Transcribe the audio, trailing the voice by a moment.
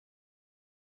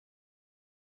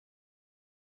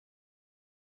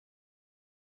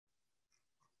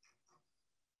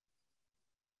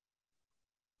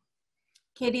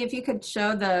Katie, if you could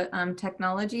show the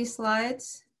technology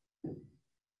slides.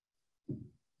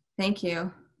 Thank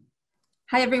you.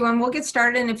 Hi, everyone. We'll get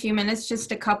started in a few minutes,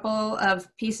 just a couple of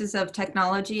pieces of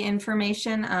technology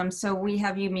information. So we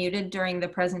have you muted during the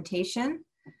presentation,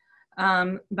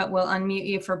 but we'll unmute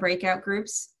you for breakout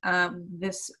groups.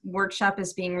 This workshop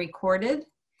is being recorded,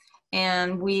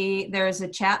 and there is a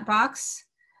chat box,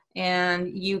 and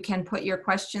you can put your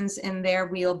questions in there.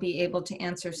 We'll be able to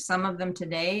answer some of them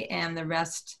today, and the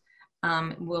rest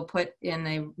we'll put in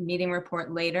a meeting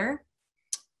report later.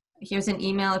 Here's an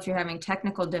email if you're having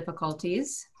technical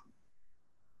difficulties.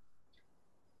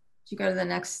 Could you go to the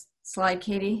next slide,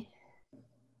 Katie?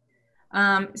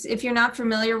 If you're not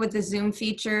familiar with the Zoom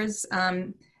features,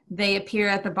 they appear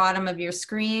at the bottom of your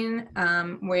screen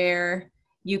where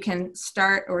you can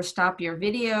start or stop your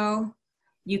video.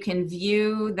 You can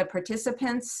view the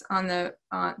participants on the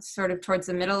sort of towards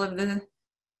the middle of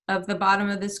the bottom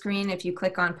of the screen. If you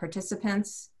click on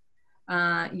participants,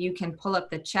 you can pull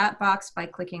up the chat box by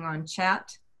clicking on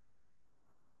chat.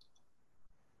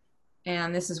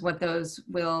 And this is what those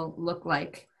will look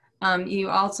like. You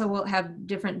also will have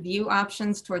different view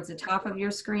options towards the top of your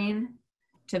screen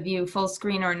to view full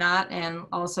screen or not, and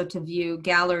also to view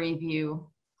gallery view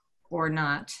or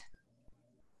not.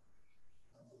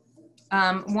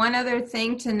 One other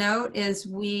thing to note is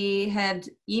we had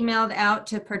emailed out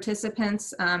to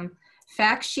participants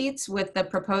fact sheets with the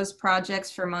proposed projects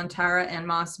for Montara and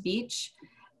Moss Beach.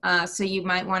 So you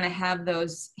might want to have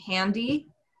those handy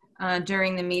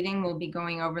during the meeting. We'll be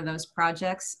going over those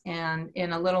projects, and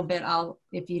in a little bit,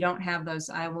 if you don't have those,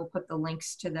 I will put the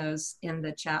links to those in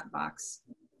the chat box.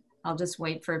 I'll just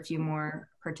wait for a few more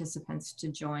participants to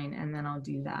join, and then I'll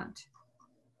do that.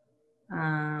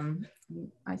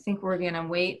 I think we're going to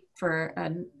wait for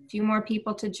a few more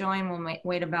people to join. We'll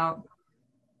wait about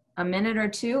a minute or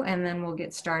two, and then we'll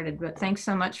get started. But thanks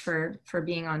so much for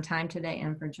being on time today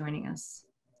and for joining us.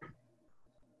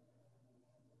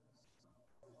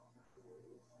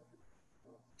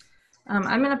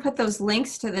 I'm going to put those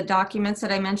links to the documents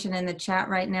that I mentioned in the chat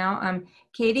right now.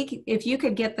 Katie, if you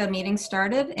could get the meeting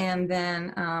started and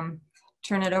then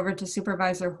turn it over to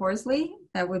Supervisor Horsley,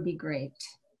 that would be great.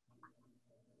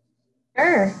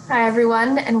 Sure. Hi,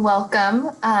 everyone, and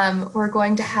welcome. We're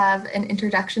going to have an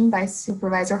introduction by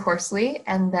Supervisor Horsley,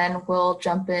 and then we'll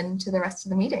jump into the rest of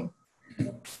the meeting.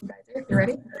 Supervisor, if you're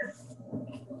ready.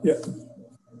 Yeah.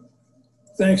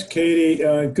 Thanks, Katie.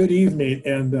 Good evening,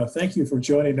 and thank you for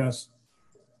joining us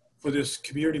for this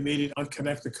community meeting on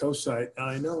Connect the Coastside.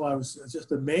 I know I was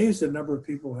just amazed at the number of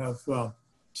people have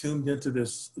tuned into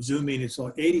this Zoom meeting. It's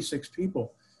like 86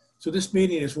 people. So this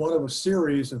meeting is one of a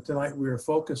series, and tonight we are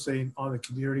focusing on the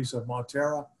communities of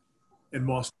Montara and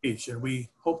Moss Beach. And we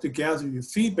hope to gather your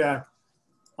feedback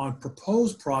on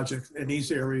proposed projects in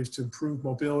these areas to improve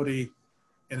mobility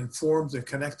and inform the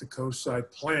Connect the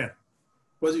Coastside plan.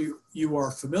 Whether you are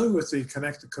familiar with the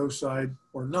Connect the Coastside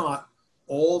or not,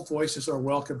 all voices are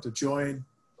welcome to join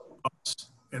us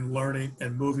in learning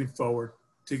and moving forward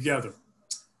together.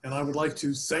 And I would like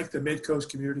to thank the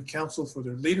Mid-Coast Community Council for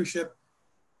their leadership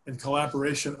and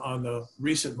collaboration on the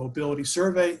recent mobility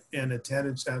survey and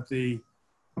attendance at the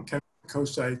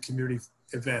Coastside community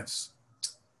events.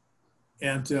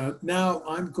 And now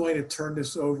I'm going to turn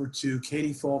this over to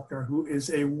Katie Faulkner, who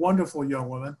is a wonderful young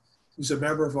woman, who's a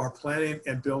member of our planning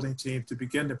and building team, to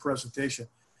begin the presentation.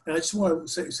 And I just want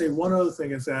to say one other thing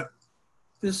is that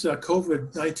this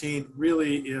COVID-19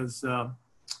 really is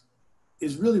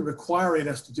really requiring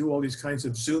us to do all these kinds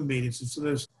of Zoom meetings. And so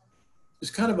there's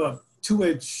kind of a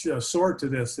two-edged sword to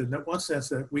this, in that one sense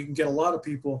that we can get a lot of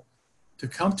people to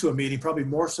come to a meeting, probably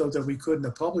more so than we could in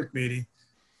a public meeting.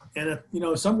 And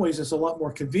in some ways it's a lot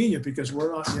more convenient because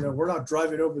we're not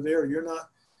driving over there. You're not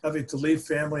having to leave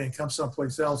family and come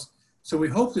someplace else. So we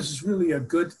hope this is really a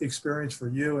good experience for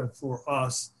you and for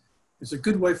us. It's a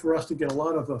good way for us to get a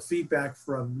lot of feedback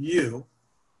from you.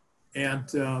 And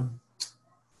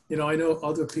I know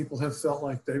other people have felt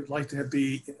like they'd like to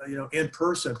be in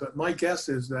person, but my guess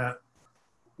is that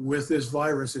with this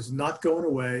virus, it's not going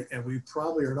away, and we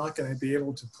probably are not going to be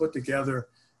able to put together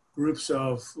groups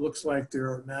of, looks like there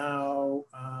are now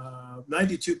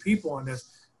 92 people on this.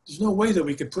 There's no way that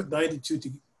we could put 92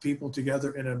 people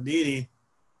together in a meeting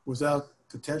without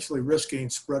potentially risking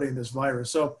spreading this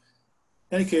virus. So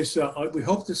in any case, we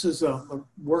hope this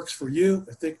works for you.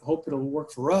 Hope it'll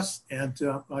work for us. And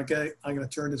I'm going to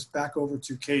turn this back over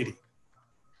to Katie.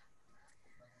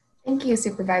 Thank you,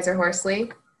 Supervisor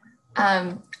Horsley.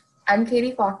 I'm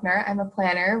Katie Faulkner. I'm a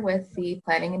planner with the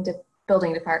Planning and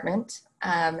Building Department.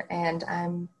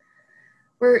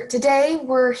 Today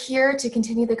we're here to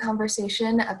continue the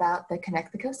conversation about the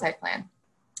Connect the Coastside plan.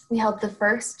 We held the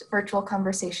first virtual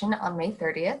conversation on May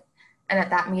 30th, and at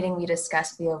that meeting we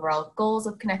discussed the overall goals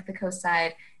of Connect the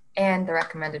Coastside and the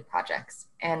recommended projects.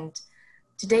 And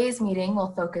today's meeting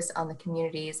will focus on the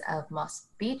communities of Moss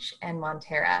Beach and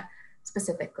Montara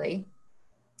specifically,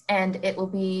 and it will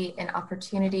be an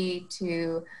opportunity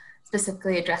to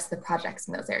specifically address the projects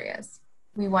in those areas.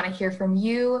 We want to hear from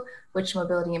you which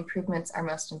mobility improvements are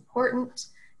most important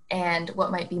and what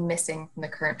might be missing from the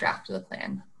current draft of the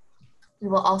plan. We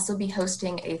will also be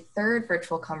hosting a third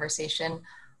virtual conversation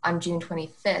on June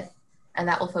 25th, and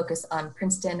that will focus on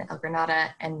Princeton, El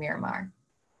Granada, and Miramar.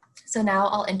 So now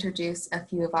I'll introduce a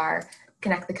few of our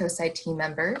Connect the Coastside team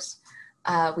members.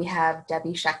 We have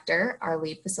Debbie Schechter, our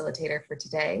lead facilitator for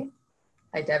today.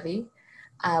 Hi, Debbie.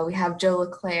 We have Joe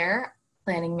LeClaire,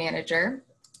 planning manager,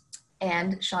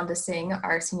 and Shonda Singh,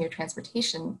 our senior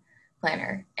transportation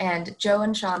planner. And Joe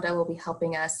and Shonda will be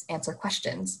helping us answer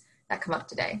questions that come up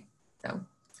today. So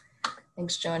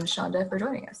thanks, Joe and Shonda, for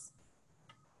joining us.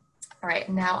 All right,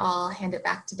 now I'll hand it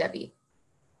back to Debbie.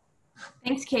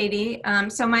 Thanks, Katie.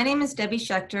 So my name is Debbie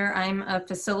Schechter. I'm a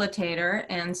facilitator,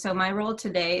 and so my role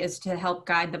today is to help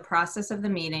guide the process of the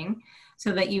meeting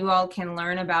so that you all can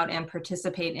learn about and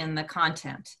participate in the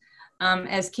content.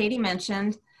 As Katie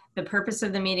mentioned, the purpose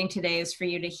of the meeting today is for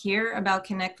you to hear about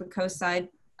Connect with Coastside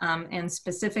and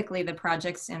specifically the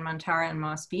projects in Montara and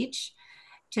Moss Beach,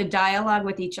 to dialogue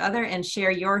with each other and share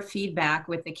your feedback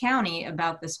with the county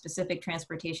about the specific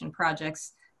transportation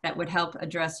projects that would help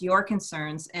address your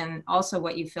concerns and also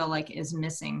what you feel like is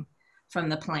missing from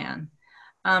the plan.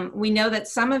 We know that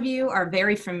some of you are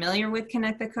very familiar with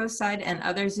Connect the Coastside and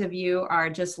others of you are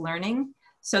just learning.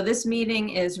 So this meeting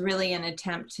is really an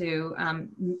attempt to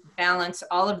balance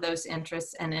all of those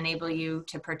interests and enable you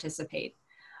to participate.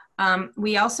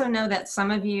 We also know that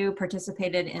some of you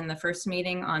participated in the first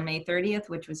meeting on May 30th,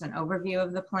 which was an overview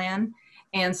of the plan.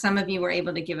 And some of you were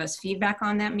able to give us feedback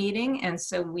on that meeting. And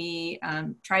so we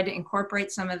tried to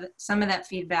incorporate some of that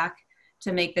feedback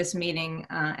to make this meeting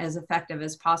as effective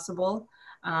as possible.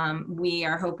 We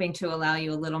are hoping to allow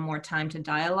you a little more time to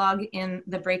dialogue in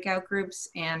the breakout groups.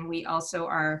 And we also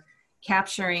are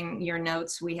capturing your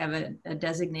notes. We have a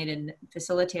designated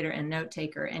facilitator and note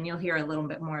taker, and you'll hear a little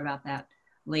bit more about that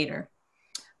later.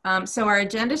 So our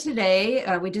agenda today,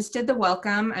 we just did the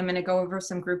welcome. I'm going to go over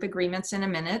some group agreements in a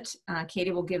minute. Katie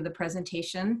will give the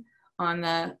presentation on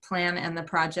the plan and the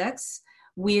projects.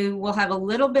 We will have a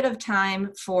little bit of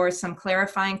time for some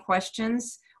clarifying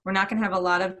questions. We're not going to have a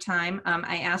lot of time.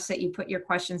 I ask that you put your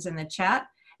questions in the chat,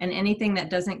 and anything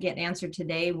that doesn't get answered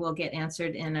today will get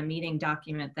answered in a meeting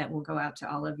document that will go out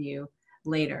to all of you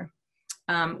later.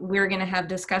 We're going to have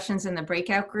discussions in the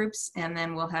breakout groups, and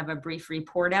then we'll have a brief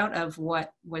report out of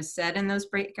what was said in those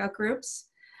breakout groups.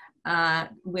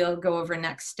 We'll go over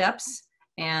next steps,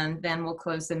 and then we'll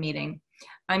close the meeting.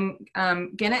 I'm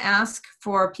going to ask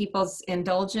for people's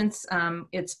indulgence.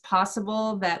 It's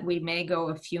possible that we may go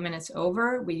a few minutes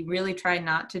over. We really try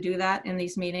not to do that in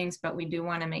these meetings, but we do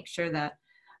want to make sure that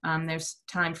there's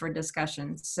time for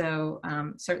discussion. So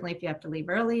certainly if you have to leave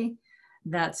early,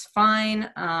 that's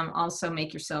fine. Also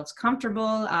make yourselves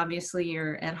comfortable. Obviously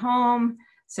you're at home,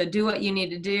 so do what you need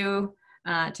to do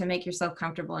to make yourself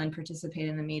comfortable and participate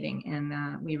in the meeting.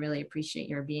 And we really appreciate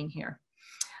your being here.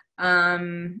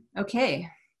 Okay,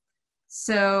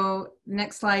 so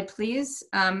next slide, please.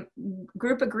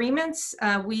 Group agreements,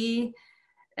 we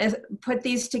put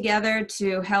these together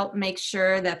to help make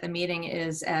sure that the meeting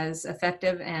is as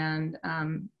effective and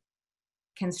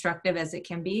constructive as it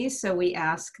can be. So we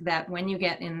ask that when you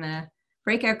get in the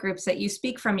breakout groups that you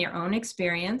speak from your own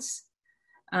experience,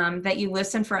 that you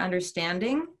listen for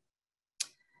understanding,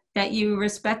 that you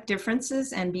respect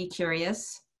differences and be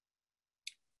curious,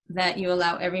 that you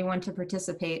allow everyone to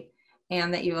participate,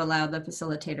 and that you allow the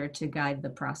facilitator to guide the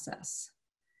process.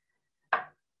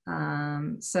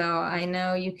 So I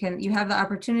know you have the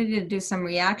opportunity to do some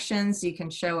reactions. You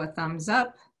can show a thumbs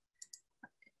up.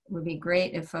 It would be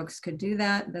great if folks could do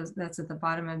that. That's at the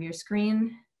bottom of your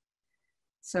screen.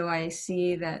 So I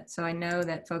see that, so I know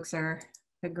that folks are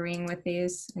agreeing with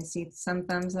these. I see some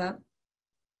thumbs up.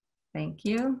 Thank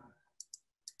you.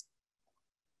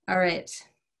 All right,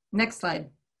 next slide,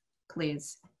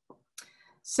 please.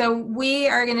 So we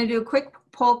are going to do a quick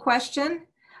poll question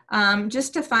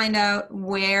just to find out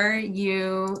where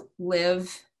you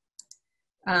live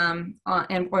and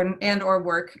or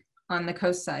work on the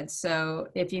coast side. So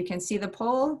if you can see the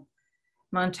poll,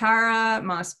 Montara,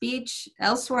 Moss Beach,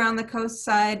 elsewhere on the coast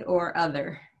side, or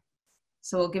other.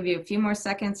 So we'll give you a few more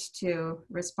seconds to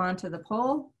respond to the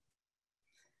poll.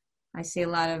 I see a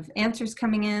lot of answers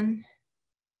coming in.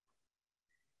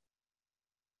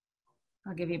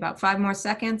 I'll give you about 5 more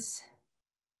seconds.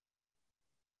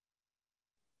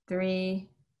 3,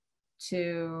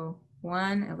 2,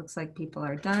 1. It looks like people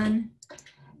are done.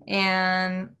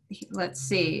 And let's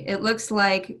see, it looks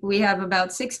like we have about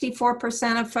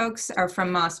 64% of folks are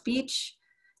from Moss Beach,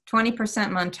 20%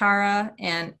 Montara,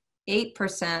 and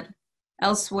 8%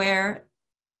 elsewhere,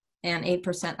 and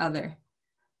 8% other.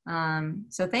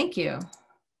 So thank you.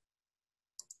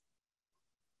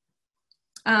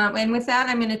 And with that,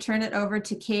 I'm going to turn it over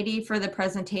to Katie for the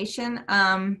presentation.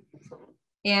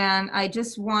 And I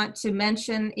just want to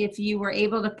mention, if you were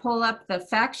able to pull up the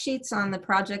fact sheets on the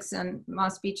projects in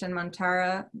Moss Beach and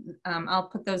Montara, I'll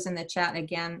put those in the chat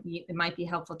again. It might be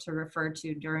helpful to refer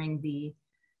to during the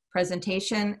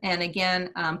presentation. And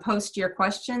again, post your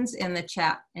questions in the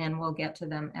chat and we'll get to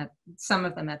them at some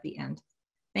of them at the end.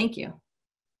 Thank you.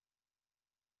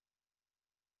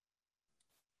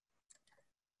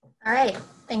 All right,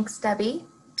 thanks, Debbie.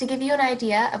 To give you an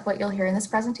idea of what you'll hear in this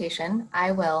presentation,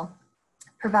 I will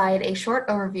provide a short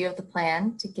overview of the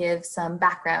plan to give some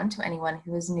background to anyone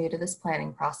who is new to this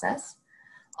planning process.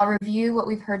 I'll review what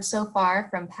we've heard so far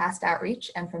from past outreach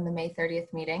and from the May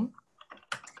 30th meeting.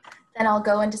 Then I'll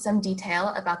go into some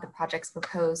detail about the projects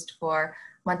proposed for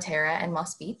Montara and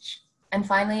Moss Beach. And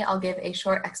finally, I'll give a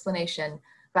short explanation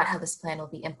about how this plan will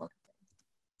be implemented.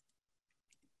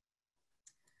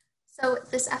 So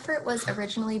this effort was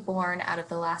originally born out of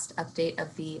the last update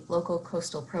of the local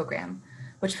coastal program,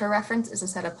 which for reference is a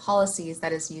set of policies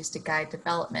that is used to guide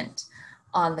development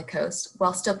on the coast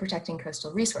while still protecting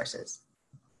coastal resources.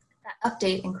 That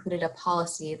update included a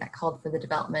policy that called for the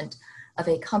development of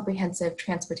a comprehensive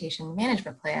transportation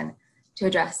management plan to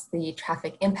address the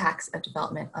traffic impacts of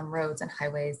development on roads and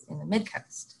highways in the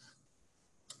mid-coast.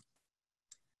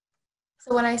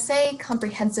 So when I say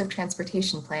comprehensive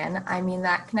transportation plan, I mean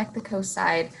that Connect the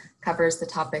Coastside covers the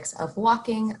topics of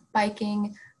walking,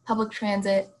 biking, public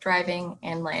transit, driving,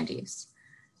 and land use.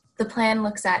 The plan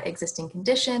looks at existing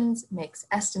conditions, makes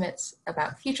estimates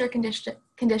about future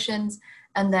conditions,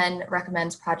 and then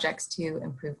recommends projects to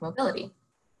improve mobility.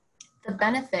 The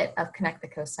benefit of Connect the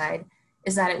Coastside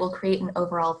is that it will create an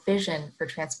overall vision for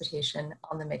transportation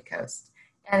on the mid-coast,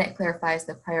 and it clarifies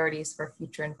the priorities for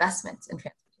future investments in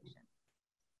transportation.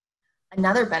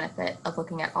 Another benefit of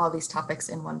looking at all these topics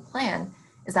in one plan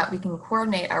is that we can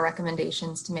coordinate our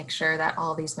recommendations to make sure that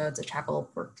all these modes of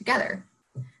travel work together.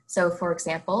 So for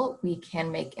example, we can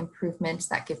make improvements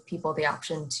that give people the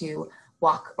option to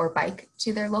walk or bike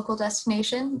to their local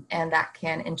destination, and that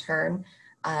can in turn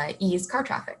ease car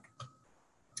traffic.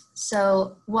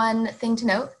 So one thing to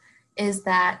note is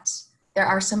that there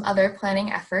are some other planning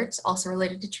efforts also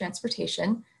related to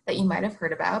transportation that you might have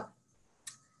heard about.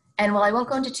 And while I won't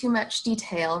go into too much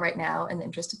detail right now in the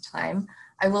interest of time,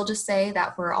 I will just say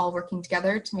that we're all working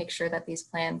together to make sure that these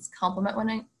plans complement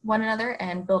one another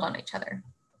and build on each other.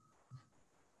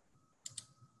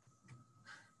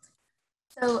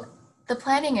 So the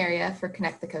planning area for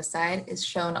Connect the Coastside is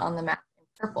shown on the map in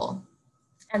purple.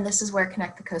 And this is where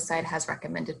Connect the Coastside has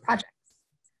recommended projects.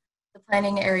 The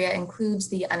planning area includes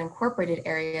the unincorporated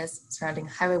areas surrounding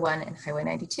Highway 1 and Highway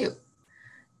 92.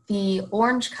 The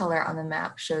orange color on the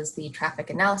map shows the traffic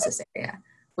analysis area,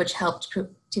 which helped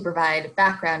to provide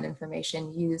background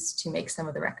information used to make some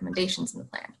of the recommendations in the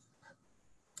plan.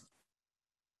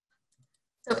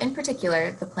 So in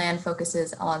particular, the plan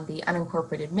focuses on the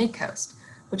unincorporated mid-coast,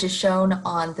 which is shown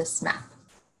on this map.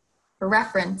 For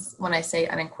reference, when I say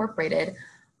unincorporated,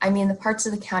 I mean the parts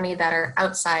of the county that are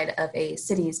outside of a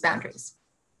city's boundaries.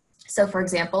 So for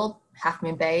example, Half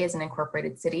Moon Bay is an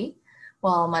incorporated city,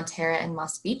 while Montara and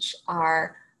Moss Beach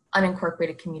are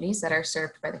unincorporated communities that are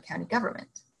served by the county government.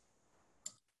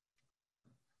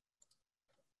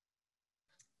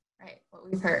 Right, what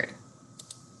we've heard.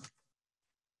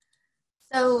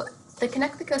 So the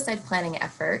Connect the Coastside planning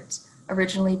effort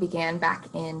originally began back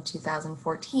in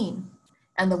 2014,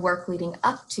 and the work leading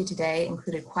up to today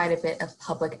included quite a bit of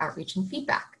public outreach and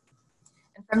feedback.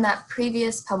 And from that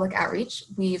previous public outreach,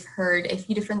 we've heard a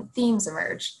few different themes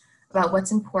emerge about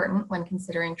what's important when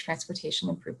considering transportation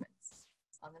improvements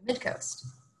on the mid-coast.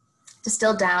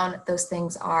 Distilled down, those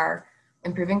things are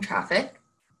improving traffic,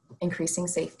 increasing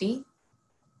safety,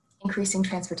 increasing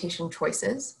transportation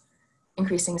choices,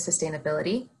 increasing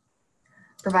sustainability,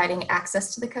 providing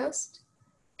access to the coast,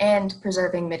 and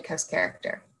preserving mid-coast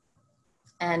character.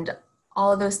 And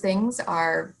all of those things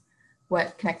are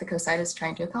what Connect the Coastside is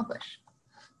trying to accomplish.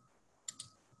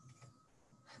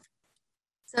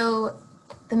 So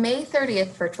the May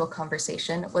 30th virtual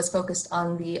conversation was focused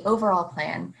on the overall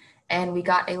plan, and we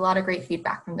got a lot of great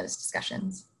feedback from those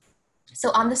discussions.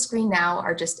 So on the screen now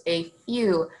are just a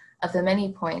few of the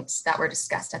many points that were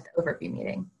discussed at the overview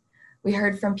meeting. We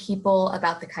heard from people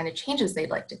about the kind of changes they'd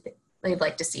like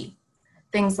to see.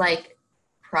 Things like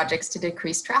projects to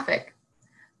decrease traffic,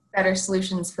 better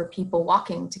solutions for people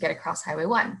walking to get across Highway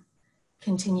 1,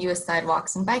 continuous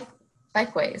sidewalks and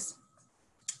bikeways,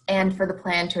 and for the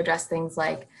plan to address things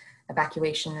like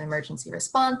evacuation and emergency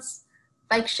response,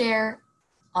 bike share,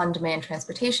 on-demand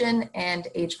transportation, and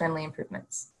age-friendly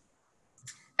improvements.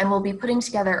 And we'll be putting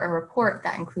together a report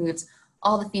that includes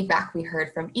all the feedback we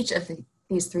heard from each of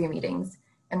these 3 meetings,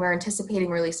 and we're anticipating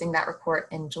releasing that report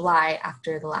in July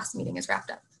after the last meeting is wrapped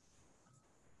up.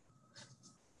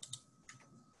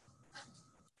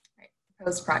 All right,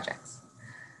 proposed projects.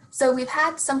 So we've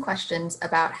had some questions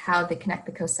about how the Connect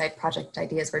the Coastside project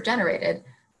ideas were generated,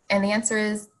 and the answer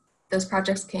is those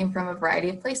projects came from a variety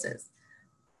of places.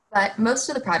 But most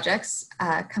of the projects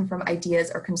come from ideas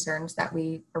or concerns that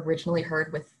we originally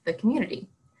heard with the community.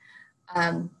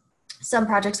 Some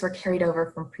projects were carried over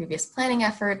from previous planning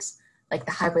efforts, like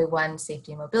the Highway 1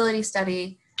 Safety and Mobility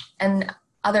Study, and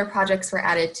other projects were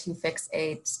added to fix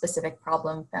a specific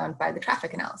problem found by the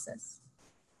traffic analysis.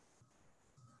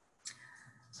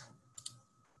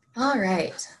 All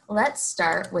right, let's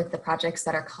start with the projects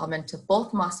that are common to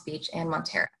both Moss Beach and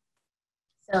Montara.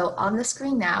 So on the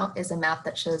screen now is a map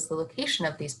that shows the location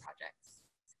of these projects.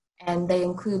 And they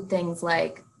include things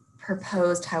like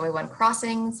proposed Highway 1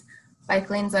 crossings, bike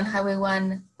lanes on Highway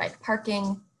 1, bike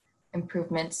parking,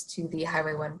 improvements to the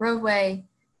Highway 1 roadway,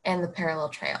 and the parallel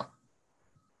trail.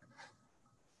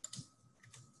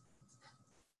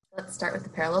 Let's start with the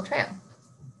parallel trail.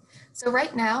 So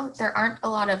right now, there aren't a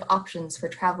lot of options for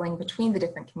traveling between the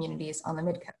different communities on the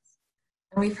Midcoast.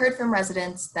 And we've heard from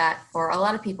residents that for a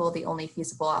lot of people, the only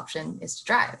feasible option is to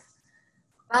drive.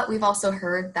 But we've also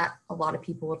heard that a lot of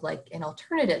people would like an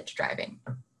alternative to driving.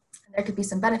 And there could be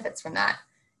some benefits from that,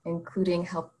 including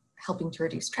helping to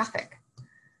reduce traffic.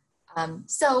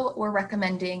 So we're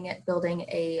recommending building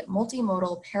a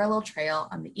multimodal parallel trail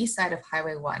on the east side of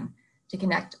Highway 1 to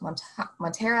connect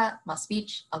Montara, Moss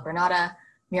Beach, El Granada,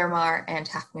 Miramar, and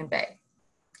Half Moon Bay.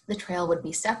 The trail would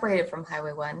be separated from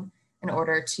Highway 1 in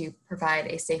order to provide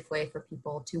a safe way for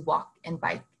people to walk and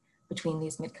bike between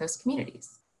these mid-coast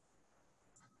communities.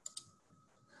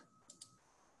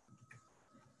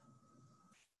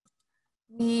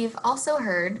 We've also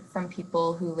heard from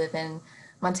people who live in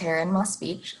Montara and Moss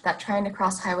Beach that trying to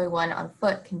cross Highway 1 on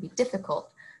foot can be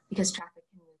difficult because traffic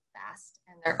can move fast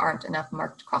and there aren't enough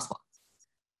marked crosswalks.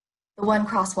 The one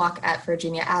crosswalk at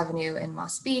Virginia Avenue in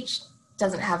Moss Beach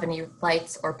doesn't have any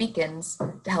lights or beacons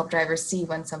to help drivers see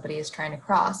when somebody is trying to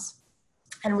cross.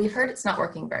 And we've heard it's not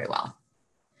working very well.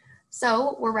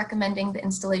 So we're recommending the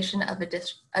installation of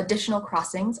additional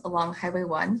crossings along Highway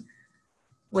 1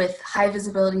 with high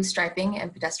visibility striping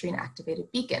and pedestrian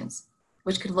activated beacons,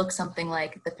 which could look something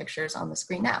like the pictures on the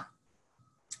screen now.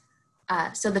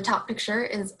 So the top picture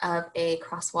is of a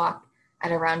crosswalk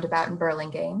at a roundabout in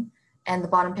Burlingame, and the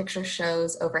bottom picture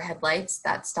shows overhead lights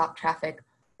that stop traffic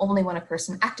only when a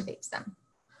person activates them.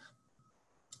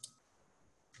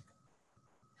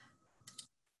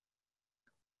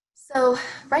 So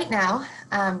right now,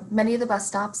 many of the bus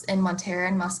stops in Montara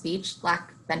and Moss Beach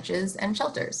lack benches and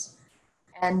shelters.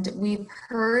 And we've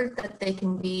heard that they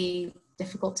can be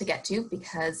difficult to get to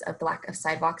because of the lack of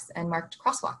sidewalks and marked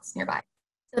crosswalks nearby.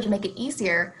 So to make it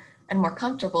easier and more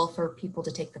comfortable for people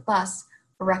to take the bus,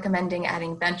 we're recommending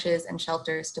adding benches and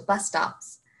shelters to bus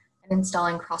stops and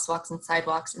installing crosswalks and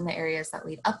sidewalks in the areas that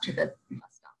lead up to the bus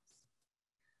stops.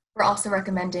 We're also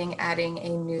recommending adding a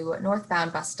new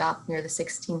northbound bus stop near the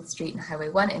 16th Street and Highway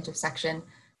 1 intersection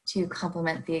to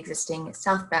complement the existing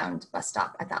southbound bus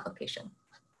stop at that location.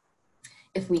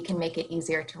 If we can make it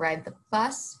easier to ride the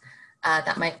bus,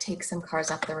 that might take some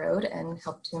cars off the road and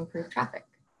help to improve traffic.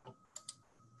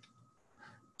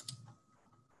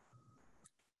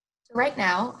 So right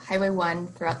now, Highway 1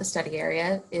 throughout the study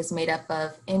area is made up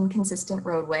of inconsistent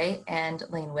roadway and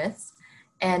lane widths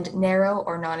and narrow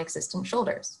or non-existent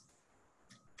shoulders.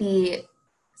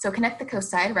 So Connect the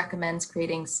Coastside recommends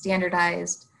creating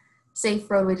standardized, safe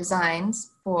roadway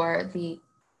designs for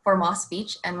Moss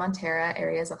Beach and Montara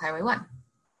areas of Highway 1.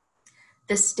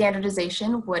 This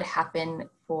standardization would happen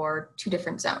for 2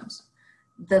 different zones.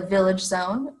 The village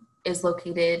zone is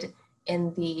located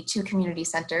in the 2 community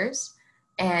centers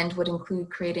and would include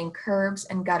creating curbs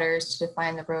and gutters to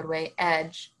define the roadway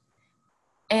edge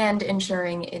and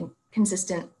ensuring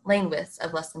consistent lane widths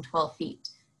of less than 12 feet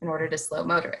in order to slow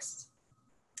motorists.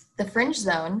 The fringe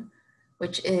zone,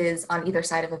 which is on either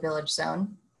side of a village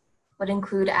zone, would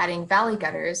include adding valley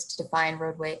gutters to define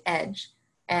roadway edge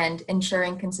and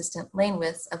ensuring consistent lane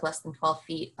widths of less than 12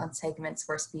 feet on segments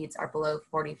where speeds are below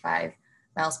 45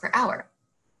 miles per hour.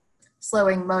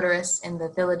 Slowing motorists in the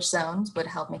village zones would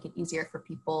help make it easier for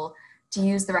people to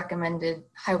use the recommended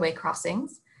highway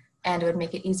crossings, and it would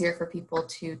make it easier for people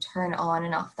to turn on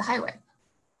and off the highway.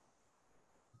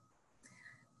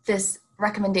 This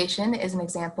recommendation is an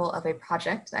example of a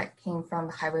project that came from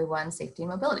the Highway 1 Safety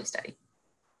and Mobility Study.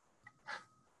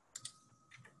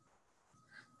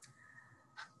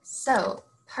 So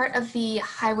part of the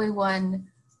Highway 1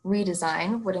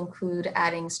 redesign would include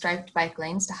adding striped bike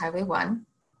lanes to Highway 1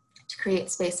 to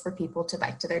create space for people to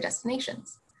bike to their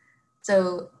destinations.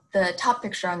 So the top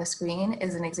picture on the screen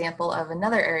is an example of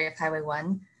another area of Highway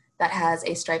 1 that has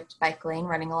a striped bike lane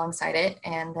running alongside it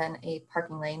and then a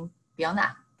parking lane beyond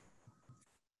that.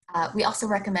 We also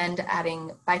recommend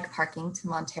adding bike parking to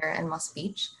Montera and Moss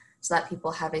Beach so that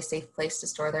people have a safe place to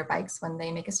store their bikes when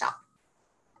they make a stop.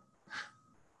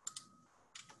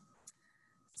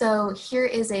 So here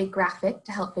is a graphic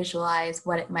to help visualize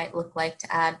what it might look like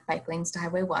to add bike lanes to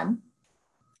Highway 1.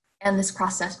 And this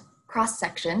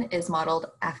cross-section is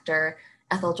modeled after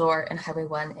Etheldor and Highway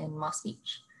 1 in Moss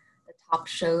Beach. The top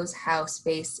shows how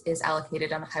space is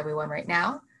allocated on Highway 1 right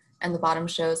now, and the bottom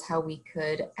shows how we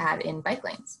could add in bike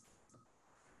lanes.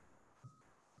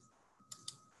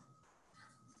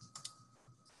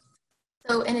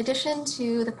 So in addition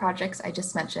to the projects I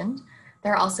just mentioned,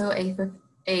 there are also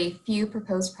a few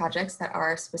proposed projects that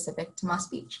are specific to Moss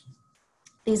Beach.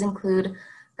 These include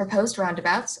proposed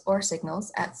roundabouts or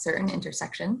signals at certain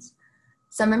intersections,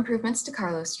 some improvements to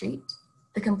Carlos Street,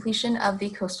 the completion of the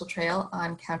coastal trail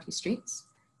on county streets,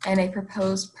 and a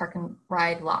proposed park and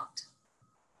ride lot.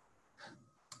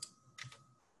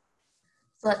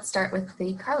 So let's start with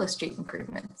the Carlos Street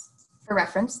improvements. For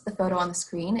reference, the photo on the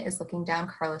screen is looking down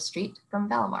Carlos Street from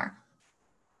Valamar.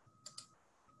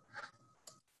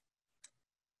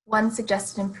 One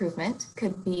suggested improvement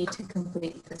could be to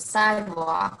complete the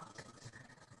sidewalk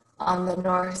on the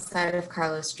north side of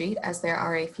Carlos Street, as there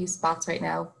are a few spots right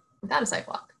now without a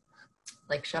sidewalk,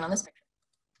 like shown on this picture.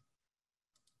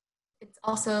 It's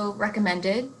also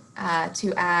recommended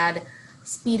to add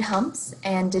speed humps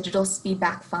and digital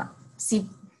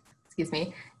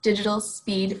digital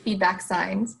speed feedback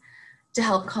signs to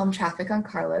help calm traffic on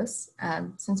Carlos,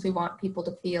 since we want people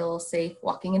to feel safe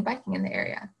walking and biking in the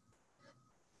area.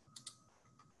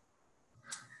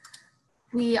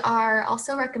 We are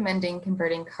also recommending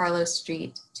converting Carlos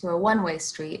Street to a one-way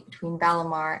street between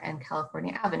Valamar and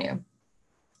California Avenue.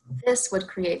 This would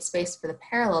create space for the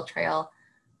parallel trail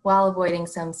while avoiding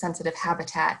some sensitive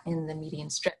habitat in the median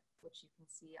strip, which you can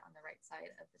see on the right side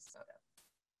of this photo.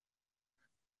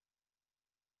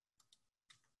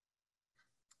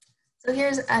 So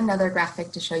here's another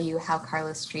graphic to show you how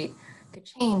Carlos Street could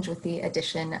change with the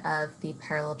addition of the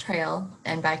parallel trail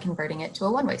and by converting it to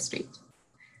a one-way street.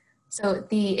 So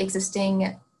the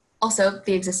existing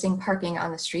parking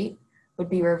on the street would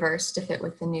be reversed to fit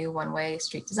with the new one-way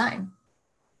street design.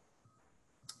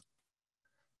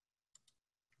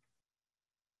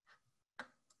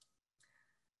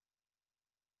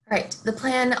 All right, the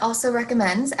plan also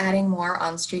recommends adding more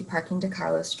on-street parking to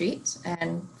Carlos Street.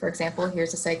 And for example,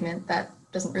 here's a segment that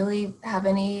doesn't really have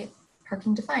any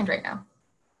parking defined right now.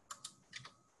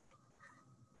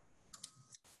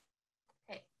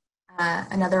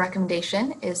 Another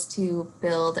recommendation is to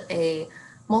build a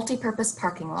multi-purpose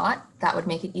parking lot that would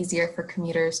make it easier for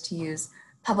commuters to use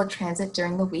public transit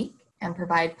during the week and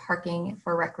provide parking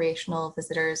for recreational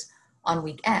visitors on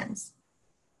weekends.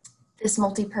 This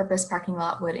multi-purpose parking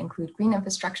lot would include green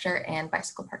infrastructure and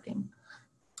bicycle parking.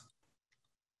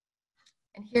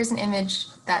 And here's an image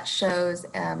that shows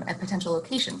a potential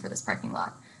location for this parking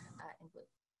lot.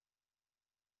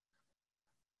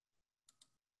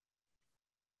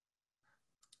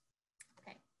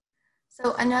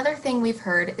 So another thing we've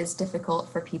heard is difficult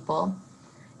for people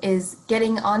is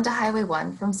getting onto Highway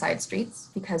 1 from side streets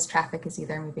because traffic is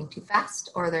either moving too fast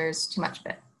or there's too much of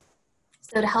it.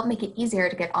 So to help make it easier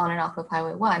to get on and off of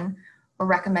Highway 1, we're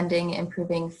recommending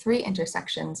improving 3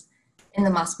 intersections in the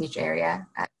Moss Beach area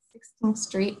at 16th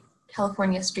Street,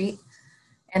 California Street,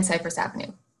 and Cypress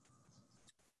Avenue.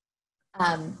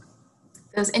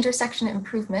 Those intersection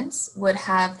improvements would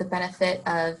have the benefit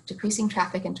of decreasing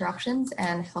traffic interruptions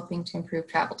and helping to improve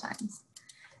travel times.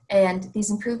 And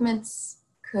these improvements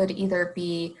could either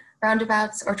be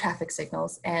roundabouts or traffic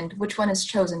signals, and which one is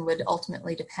chosen would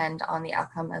ultimately depend on the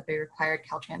outcome of a required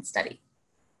Caltrans study.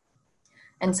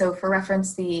 And so for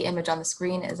reference, the image on the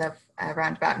screen is of a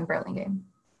roundabout in Burlingame.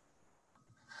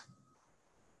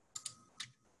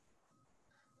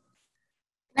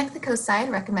 Connect the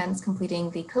Coastside recommends completing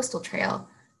the coastal trail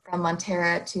from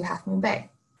Montera to Half Moon Bay.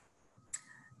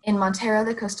 In Montera,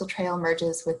 the coastal trail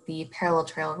merges with the parallel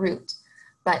trail route,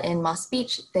 but in Moss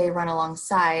Beach, they run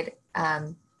alongside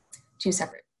two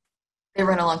separate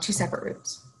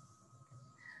routes.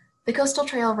 The coastal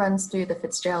trail runs through the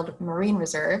Fitzgerald Marine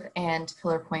Reserve and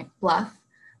Pillar Point Bluff,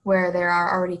 where there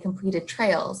are already completed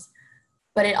trails,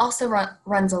 but it also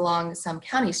runs along some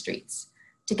county streets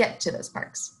to get to those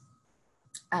parks.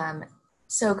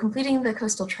 So completing the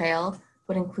coastal trail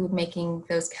would include making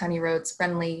those county roads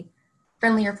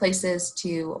friendlier places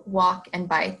to walk and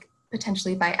bike,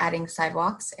 potentially by adding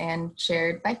sidewalks and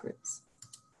shared bike routes.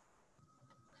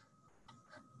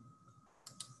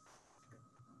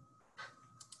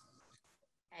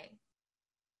 Okay.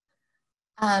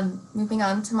 Moving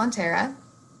on to Montera.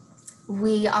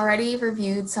 We already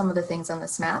reviewed some of the things on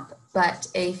this map, but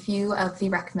a few of the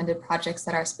recommended projects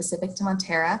that are specific to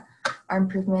Montera are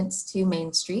improvements to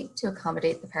Main Street to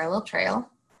accommodate the parallel trail,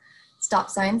 stop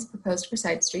signs proposed for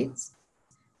side streets,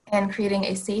 and creating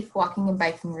a safe walking and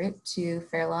biking route to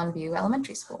Fairlawn View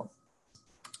Elementary School.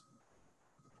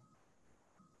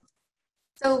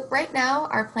 So right now,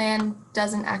 our plan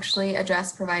doesn't actually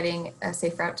address providing a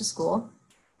safe route to school,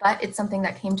 but it's something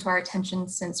that came to our attention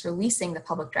since releasing the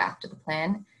public draft of the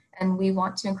plan, and we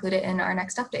want to include it in our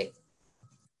next update.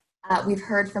 We've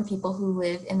heard from people who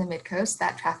live in the Mid-Coast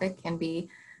that traffic can be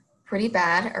pretty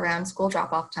bad around school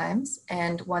drop-off times,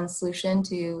 and one solution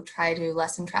to try to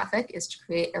lessen traffic is to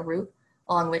create a route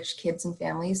along which kids and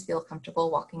families feel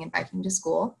comfortable walking and biking to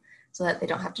school so that they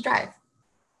don't have to drive.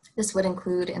 This would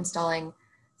include installing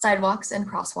sidewalks and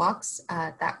crosswalks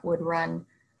that would run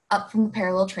up from the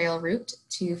parallel trail route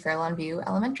to Fairlawn View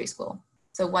Elementary School.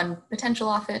 So one potential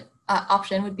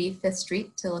option would be 5th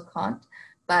Street to LeConte,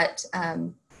 but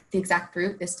the exact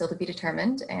route is still to be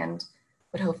determined and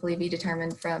would hopefully be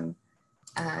determined from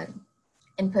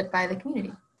input by the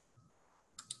community.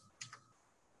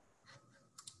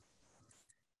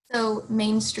 So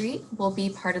Main Street will be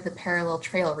part of the parallel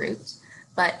trail route,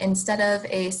 but instead of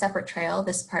a separate trail,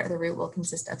 this part of the route will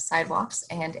consist of sidewalks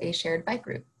and a shared bike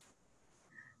route.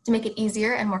 To make it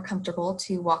easier and more comfortable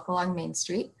to walk along Main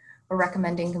Street, we're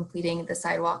recommending completing the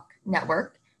sidewalk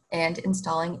network and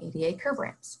installing ADA curb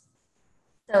ramps.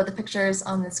 So the pictures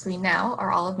on the screen now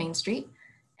are all of Main Street,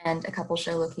 and a couple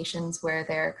show locations where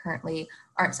there currently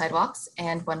aren't sidewalks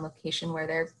and one location where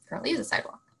there currently is a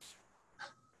sidewalk.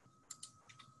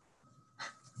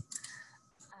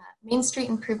 Main Street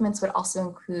improvements would also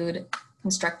include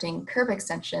constructing curb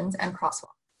extensions and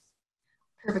crosswalks.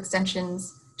 Curb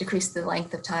extensions decrease the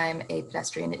length of time a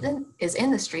pedestrian is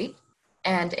in the street,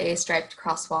 and a striped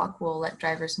crosswalk will let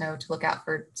drivers know to look out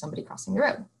for somebody crossing the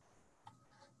road.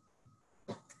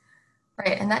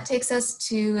 Right, and that takes us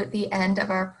to the end of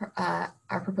our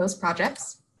proposed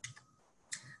projects.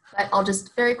 But I'll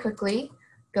just very quickly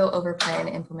go over plan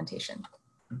implementation.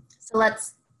 So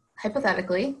let's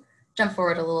hypothetically jump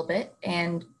forward a little bit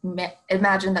and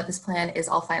imagine that this plan is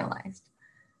all finalized.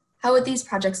 How would these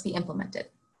projects be implemented?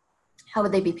 How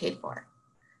would they be paid for?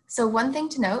 So one thing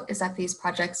to note is that these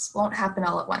projects won't happen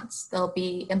all at once. They'll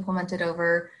be implemented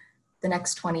over the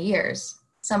next 20 years.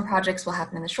 Some projects will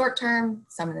happen in the short term,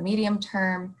 some in the medium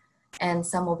term, and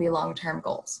some will be long-term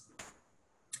goals.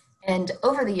 And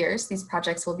over the years, these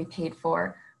projects will be paid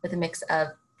for with a mix of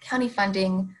county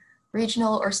funding,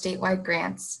 regional or statewide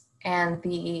grants, and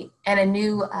a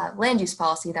new land use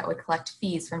policy that would collect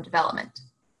fees from development.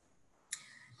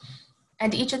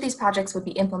 And each of these projects would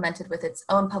be implemented with its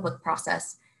own public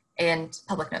process and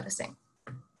public noticing.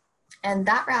 And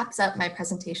that wraps up my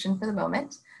presentation for the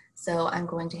moment. So I'm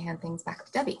going to hand things back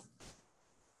to Debbie.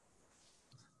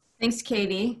 Thanks,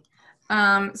 Katie.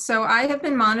 So I have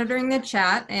been monitoring the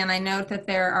chat, and I note that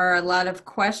there are a lot of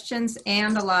questions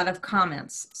and a lot of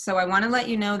comments. So I want to let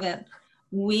you know that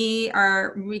we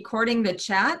are recording the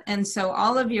chat, and so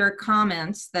all of your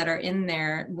comments that are in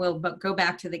there will go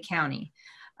back to the county.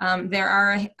 There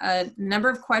are a number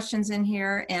of questions in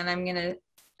here, and I'm going to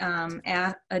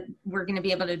we're going to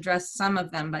be able to address some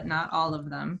of them, but not all of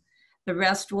them. The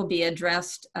rest will be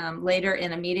addressed later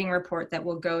in a meeting report that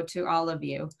will go to all of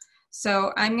you.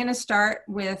 So I'm going to start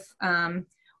with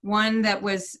one that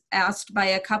was asked by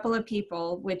a couple of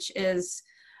people, which is,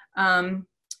 can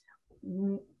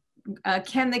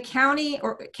the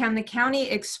county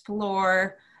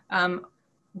explore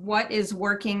what is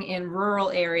working in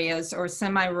rural areas or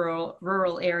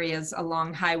semi-rural areas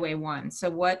along Highway 1?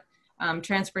 So what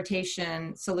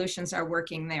transportation solutions are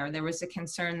working there? There was a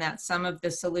concern that some of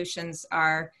the solutions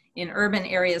are in urban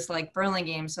areas like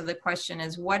Burlingame. So the question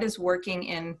is, what is working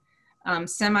in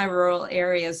semi-rural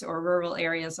areas or rural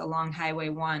areas along Highway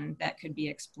 1 that could be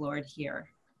explored here?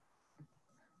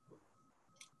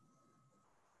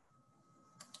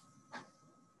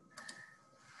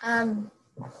 Um,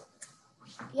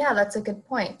 yeah, that's a good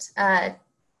point. I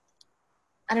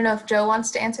don't know if Joe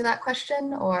wants to answer that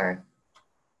question or.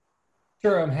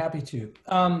 Sure, I'm happy to.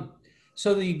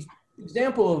 So the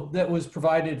example that was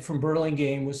provided from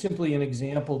Burlingame was simply an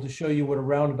example to show you what a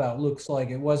roundabout looks like.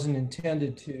 It wasn't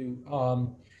intended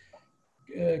to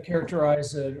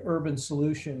characterize an urban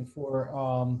solution for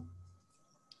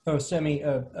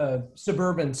a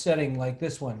suburban setting like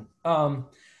this one.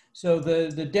 So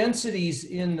the densities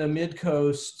in the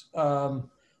mid-coast,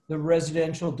 the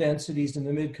residential densities in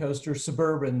the mid-coast are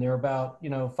suburban. They're about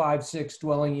 5-6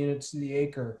 dwelling units to the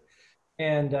acre.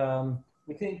 And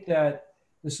we think that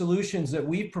the solutions that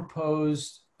we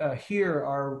proposed here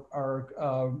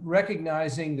are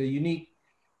recognizing the unique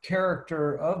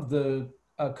character of the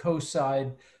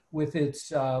Coastside with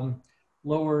its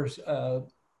lower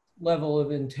level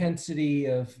of intensity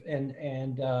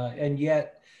and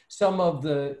yet some of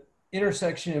the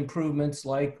intersection improvements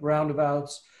like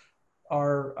roundabouts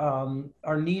are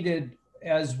needed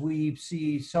as we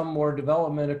see some more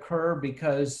development occur,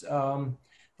 because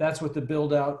that's what the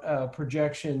build out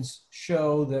projections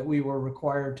show that we were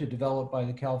required to develop by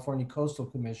the California Coastal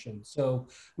Commission. So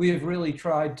we have really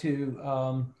tried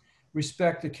to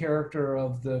respect the character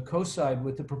of the Coastside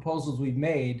with the proposals we've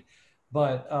made,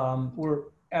 but we're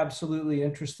absolutely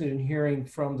interested in hearing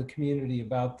from the community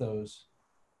about those.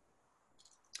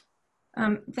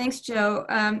 Thanks, Joe.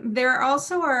 There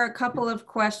also are a couple of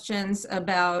questions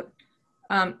about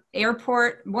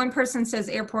airport. One person says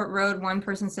airport road, one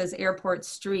person says airport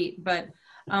street, but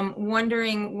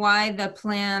wondering why the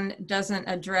plan doesn't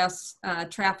address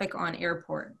traffic on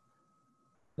airport.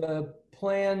 The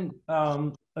plan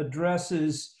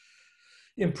addresses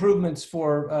improvements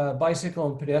for bicycle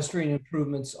and pedestrian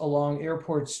improvements along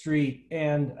Airport Street,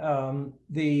 and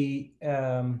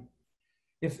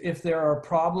if there are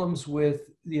problems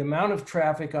with the amount of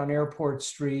traffic on Airport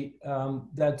Street,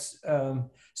 that's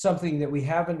something that we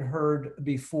haven't heard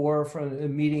before from the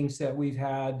meetings that we've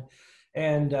had.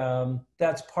 And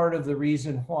that's part of the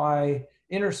reason why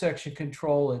intersection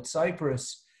control at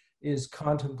Cypress is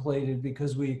contemplated,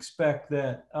 because we expect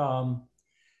that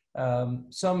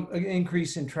some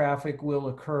increase in traffic will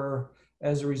occur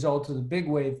as a result of the Big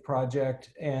Wave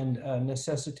project and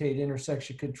necessitate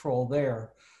intersection control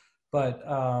there. But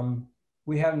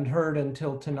we haven't heard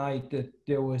until tonight that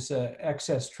there was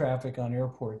excess traffic on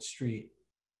Airport Street.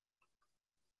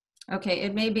 Okay,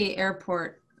 it may be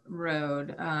Airport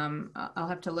Road. I'll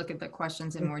have to look at the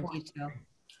questions in more detail.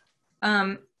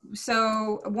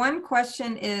 So one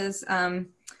question is,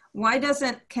 why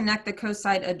doesn't Connect the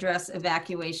Coastside address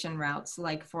evacuation routes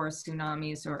like for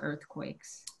tsunamis or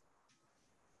earthquakes?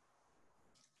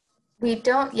 We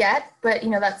don't yet, but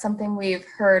that's something we've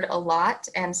heard a lot.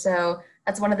 And so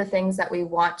that's one of the things that we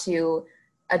want to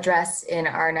address in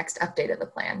our next update of the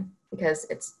plan, because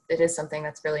it is something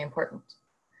that's really important.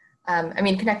 I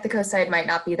mean, Connect the Coastside might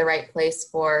not be the right place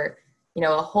for,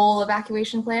 a whole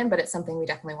evacuation plan, but it's something we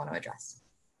definitely want to address.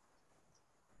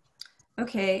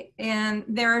 Okay, and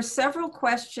there are several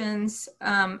questions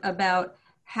about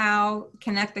how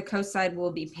Connect the Coastside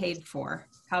will be paid for,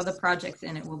 how the projects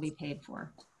in it will be paid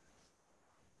for.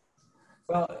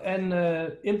 Well, in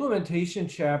the implementation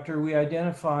chapter, we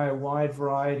identify a wide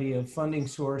variety of funding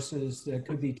sources that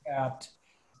could be tapped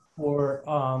for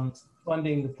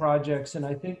funding the projects. And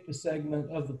I think the segment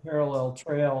of the parallel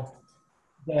trail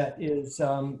that is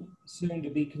soon to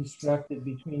be constructed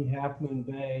between Half Moon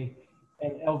Bay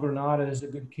and El Granada is a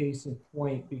good case in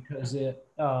point, because it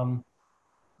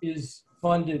is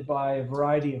funded by a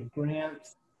variety of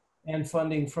grants and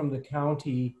funding from the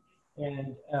county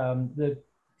and the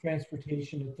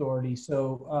Transportation Authority.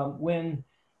 So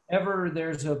whenever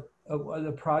there's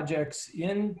the projects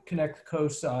in Connect the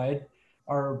Coastside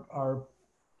are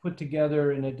put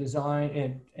together in a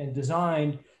design and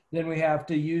designed, then we have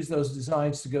to use those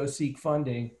designs to go seek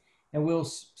funding. And we'll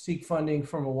seek funding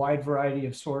from a wide variety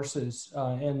of sources.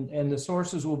 And the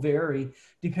sources will vary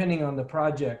depending on the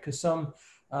project, because some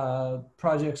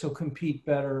projects will compete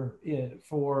better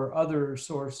for other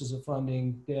sources of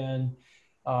funding than,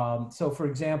 so for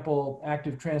example,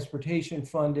 active transportation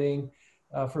funding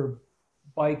for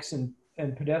bikes and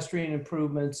pedestrian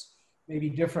improvements may be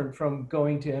different from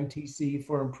going to MTC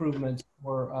for improvements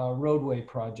or roadway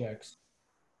projects.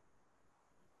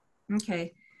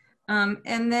 Okay.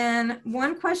 And then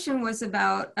one question was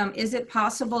about, is it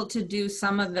possible to do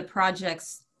some of the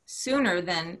projects sooner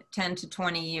than 10 to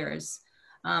 20 years?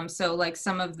 So like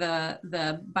some of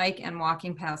the bike and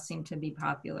walking paths seem to be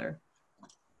popular.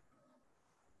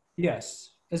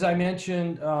 Yes, as I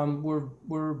mentioned,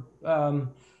 we're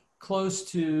close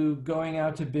to going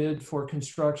out to bid for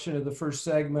construction of the first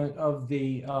segment of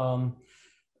the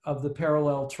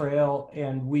parallel trail,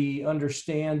 and we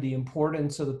understand the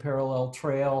importance of the parallel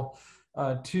trail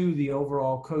to the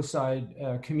overall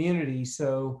Coastside community.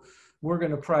 So we're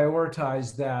going to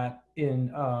prioritize that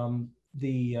in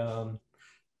the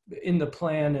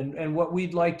plan. And what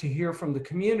we'd like to hear from the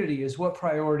community is what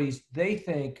priorities they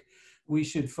think we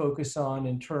should focus on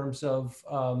in terms of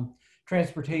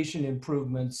transportation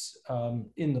improvements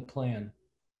in the plan.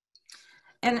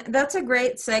 And that's a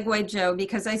great segue, Joe,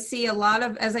 because I see a lot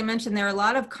of, as I mentioned, there are a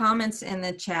lot of comments in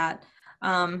the chat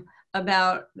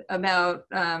about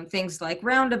things like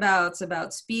roundabouts,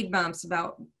 about speed bumps,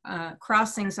 about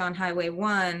crossings on Highway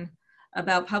 1,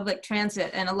 about public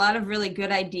transit, and a lot of really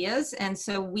good ideas. And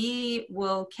so we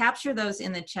will capture those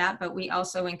in the chat, but we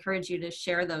also encourage you to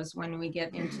share those when we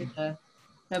get into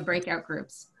the breakout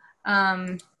groups.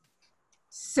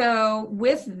 So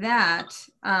with that,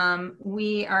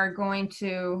 we are going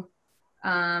to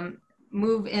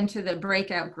move into the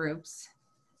breakout groups.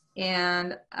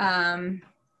 And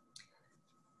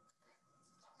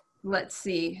let's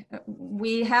see,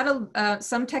 we had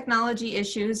some technology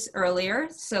issues earlier,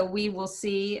 so we will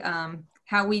see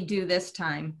how we do this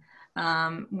time.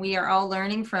 We are all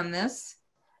learning from this.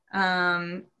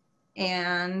 And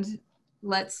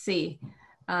let's see.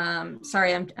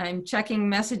 Sorry, I'm checking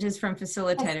messages from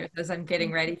facilitators as I'm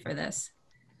getting ready for this.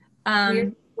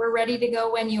 We're ready to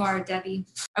go when you are, Debbie.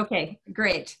 Okay,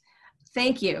 great.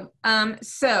 Thank you.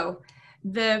 So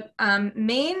the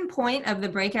main point of the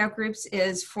breakout groups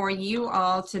is for you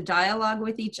all to dialogue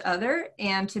with each other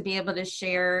and to be able to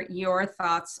share your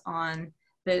thoughts on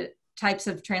the types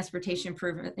of transportation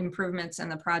improvements and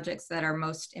the projects that are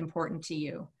most important to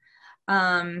you.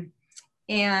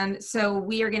 And so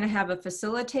we are going to have a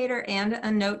facilitator and a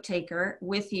note taker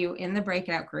with you in the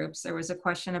breakout groups. There was a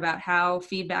question about how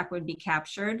feedback would be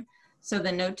captured. So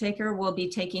the note taker will be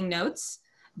taking notes.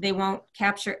 They won't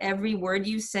capture every word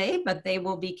you say, but they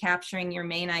will be capturing your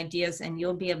main ideas, and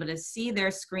you'll be able to see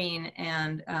their screen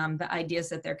and the ideas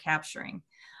that they're capturing.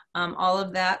 All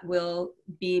of that will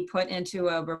be put into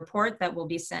a report that will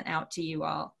be sent out to you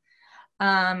all.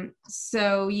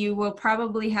 So you will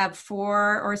probably have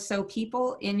 4 or so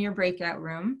people in your breakout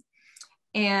room,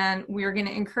 and we're going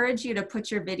to encourage you to put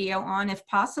your video on if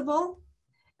possible.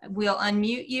 We'll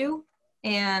unmute you,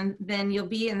 and then you'll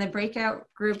be in the breakout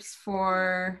groups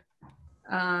for,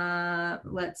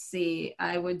 let's see,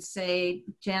 I would say,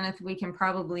 Janeth, we can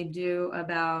probably do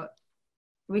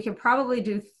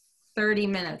 30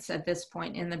 minutes at this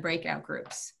point in the breakout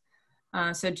groups.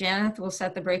 So Janeth will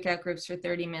set the breakout groups for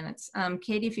 30 minutes.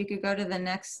 Katie, if you could go to the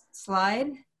next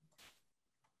slide.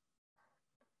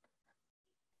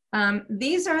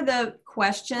 These are the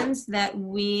questions that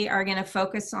we are going to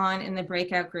focus on in the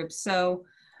breakout groups. So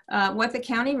what the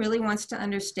county really wants to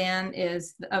understand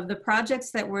is, of the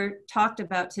projects that were talked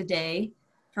about today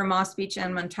for Moss Beach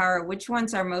and Montara, which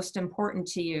ones are most important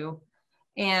to you?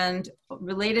 And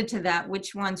related to that,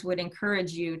 which ones would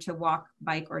encourage you to walk,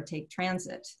 bike, or take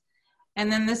transit? And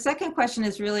then the second question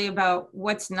is really about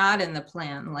what's not in the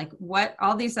plan, like what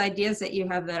all these ideas that you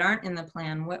have that aren't in the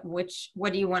plan,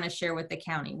 what do you want to share with the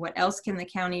county? What else can the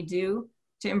county do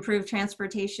to improve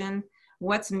transportation?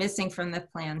 What's missing from the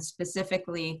plan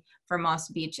specifically for Moss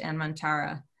Beach and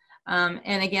Montara?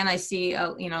 And again, I see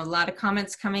a lot of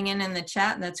comments coming in the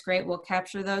chat, and that's great. We'll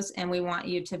capture those, and we want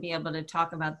you to be able to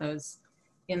talk about those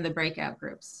in the breakout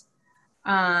groups.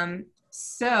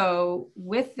 So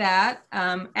with that,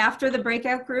 after the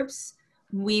breakout groups,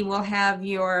 we will have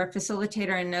your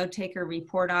facilitator and note taker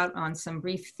report out on some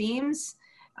brief themes.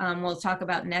 We'll talk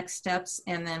about next steps,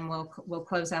 and then we'll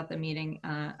close out the meeting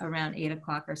around 8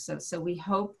 o'clock or so. So we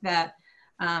hope that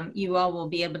you all will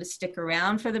be able to stick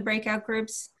around for the breakout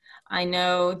groups. I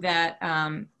know that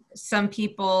some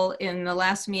people in the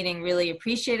last meeting really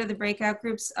appreciated the breakout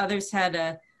groups. Others had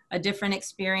a different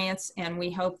experience, and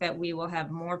we hope that we will have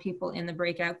more people in the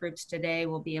breakout groups today.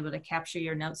 We'll be able to capture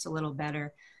your notes a little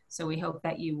better. So we hope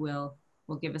that you will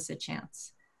give us a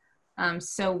chance.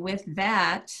 So with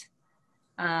that,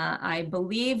 I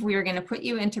believe we are going to put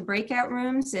you into breakout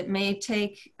rooms. It may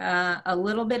take a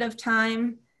little bit of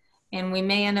time, and we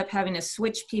may end up having to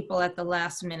switch people at the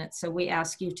last minute. So we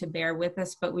ask you to bear with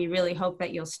us, but we really hope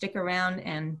that you'll stick around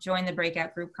and join the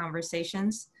breakout group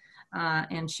conversations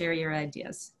and share your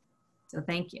ideas. So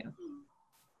thank you.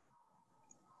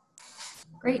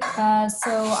 Great.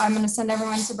 So I'm going to send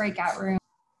everyone to breakout room.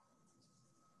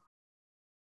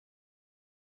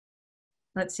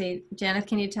 Let's see, Janeth,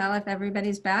 can you tell if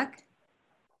everybody's back?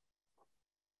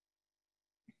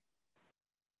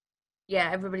 Yeah,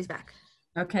 everybody's back.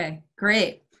 Okay,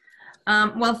 great.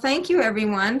 Well, thank you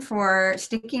everyone for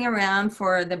sticking around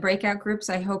for the breakout groups.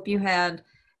 I hope you had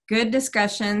good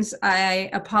discussions. I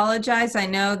apologize. I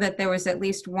know that there was at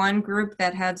least one group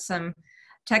that had some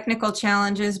technical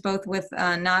challenges, both with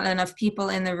not enough people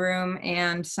in the room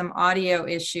and some audio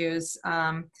issues.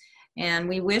 And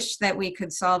we wish that we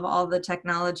could solve all the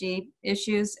technology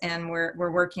issues, and we're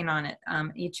working on it.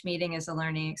 Each meeting is a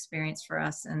learning experience for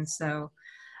us. And so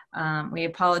we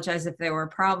apologize if there were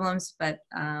problems, but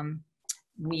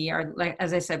we are, like,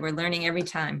 as I said, we're learning every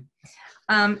time.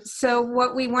 So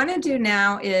what we want to do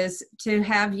now is to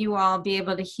have you all be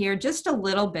able to hear just a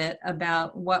little bit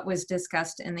about what was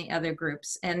discussed in the other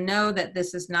groups, and know that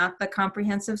this is not the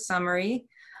comprehensive summary,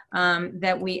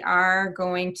 that we are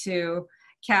going to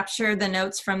capture the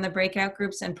notes from the breakout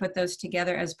groups and put those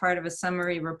together as part of a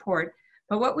summary report.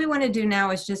 But what we want to do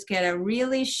now is just get a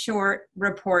really short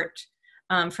report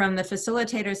from the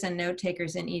facilitators and note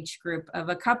takers in each group of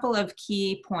a couple of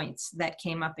key points that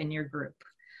came up in your group.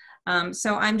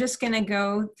 So I'm just going to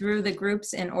go through the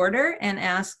groups in order and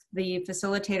ask the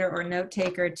facilitator or note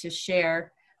taker to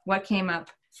share what came up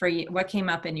for you, what came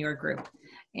up in your group.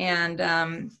 And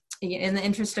in the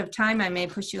interest of time, I may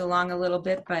push you along a little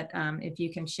bit, but if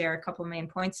you can share a couple main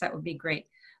points, that would be great.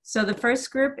 So the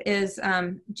first group is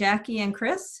Jackie and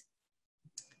Chris.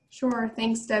 Sure,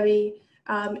 thanks, Debbie.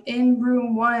 In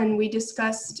room 1, we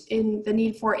discussed the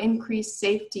need for increased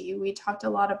safety. We talked a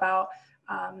lot about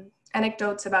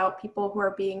anecdotes about people who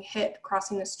are being hit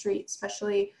crossing the street,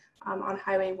 especially on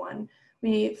Highway 1.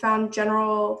 We found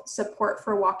general support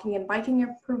for walking and biking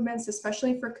improvements,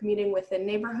 especially for commuting within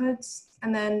neighborhoods.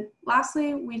 And then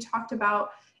lastly, we talked about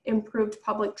improved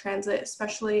public transit,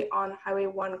 especially on Highway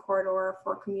 1 corridor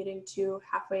for commuting to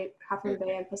Half Moon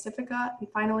Bay and Pacifica. And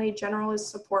finally, general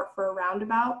support for a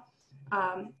roundabout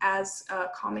as a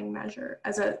calming measure,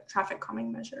 as a traffic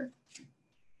calming measure.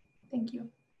 Thank you.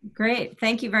 Great,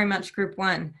 thank you very much, Group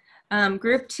 1.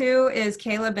 Group 2 is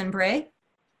Caleb and Bray.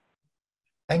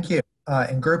 Thank you.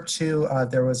 In Group 2,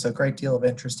 there was a great deal of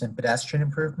interest in pedestrian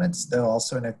improvements, though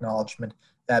also an acknowledgement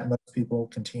that most people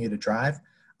continue to drive.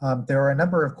 There were a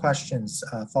number of questions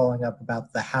following up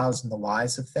about the hows and the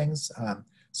whys of things,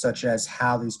 such as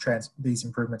how these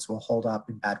improvements will hold up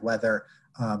in bad weather,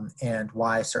 and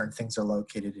why certain things are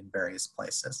located in various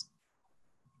places.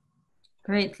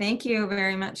 Great, thank you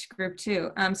very much, Group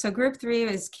 2. So Group 3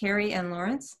 is Carrie and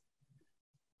Lawrence.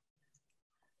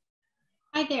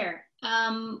 Hi there.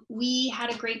 We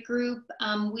had a great group.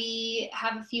 We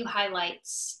have a few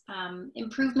highlights.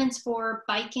 Improvements for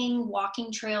biking,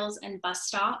 walking trails, and bus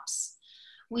stops.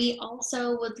 We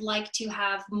also would like to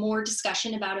have more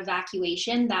discussion about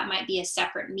evacuation. That might be a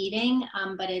separate meeting,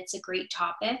 but it's a great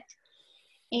topic.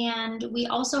 And we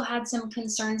also had some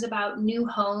concerns about new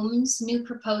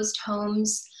proposed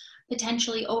homes,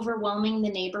 potentially overwhelming the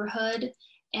neighborhood,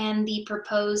 and the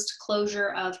proposed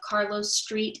closure of Carlos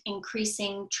Street,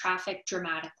 increasing traffic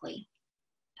dramatically.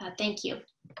 Thank you.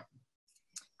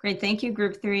 Great, thank you,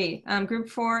 Group 3. Group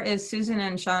 4 is Susan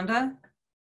and Shonda.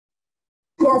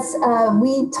 Yes,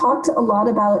 we talked a lot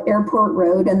about Airport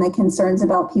Road and the concerns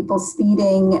about people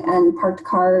speeding and parked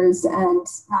cars and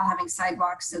not having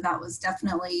sidewalks. So that was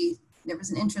definitely, there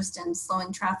was an interest in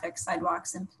slowing traffic,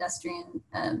 sidewalks, and pedestrian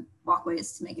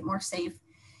walkways to make it more safe.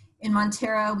 In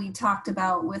Montero, we talked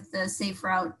about with the safe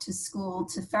route to school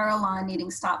to Farallon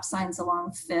needing stop signs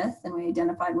along 5th, and we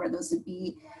identified where those would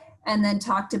be. And then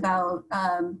talked about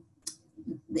the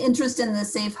interest in the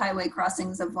safe highway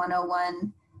crossings of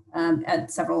 101 at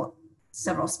several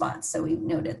spots. So we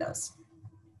noted those.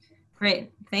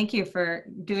 Great, thank you for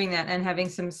doing that and having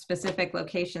some specific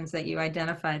locations that you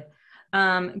identified.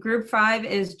 Group 5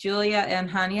 is Julia and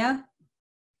Hania.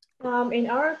 In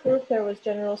our group, there was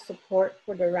general support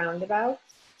for the roundabouts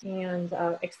and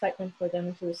excitement for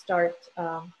them to start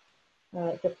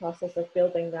the process of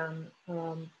building them.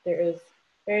 There is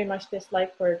very much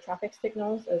dislike for traffic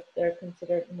signals as they're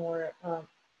considered more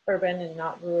urban and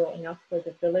not rural enough for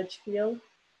the village feel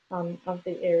of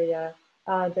the area.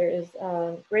 There is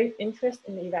great interest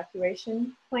in the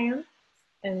evacuation plan,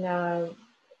 and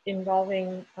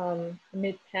involving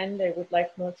Mid-Penn, they would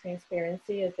like more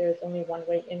transparency as there's only one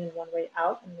way in and one way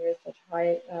out, and there is such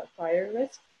high fire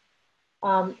risk.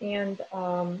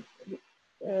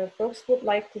 Folks would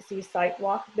like to see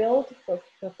sidewalk build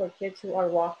for kids who are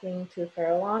walking to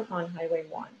Farallon on Highway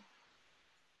 1.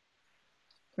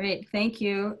 Great, thank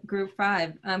you, Group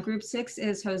 5. Group 6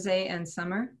 is Jose and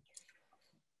Summer.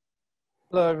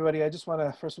 Hello, everybody. I just want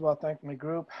to, first of all, thank my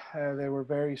group. They were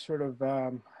very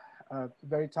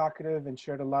very talkative and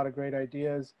shared a lot of great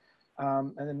ideas.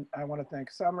 And then I want to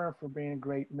thank Summer for being a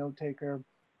great note taker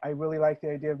I really like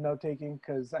the idea of note-taking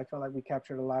because I felt like we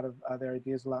captured a lot of their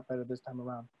ideas a lot better this time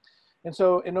around. And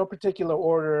so in no particular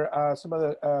order, some of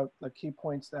the key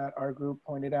points that our group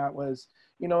pointed out was,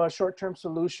 you know, a short-term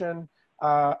solution,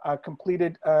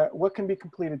 what can be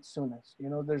completed soonest? You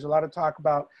know, there's a lot of talk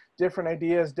about different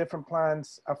ideas, different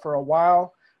plans for a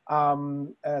while.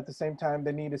 At the same time,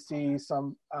 they need to see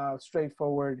some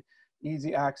straightforward,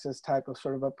 easy access type of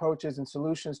sort of approaches and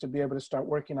solutions to be able to start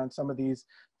working on some of these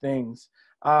things.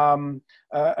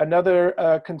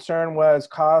 Another concern was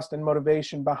cost and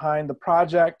motivation behind the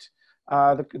project.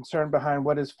 The concern behind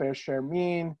what does fair share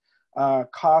mean,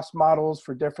 cost models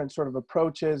for different sort of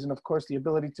approaches, and of course the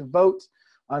ability to vote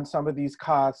on some of these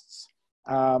costs.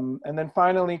 And then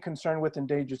finally, concern with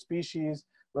endangered species.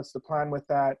 What's the plan with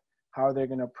that? How are they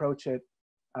going to approach it?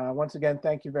 Once again,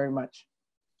 thank you very much.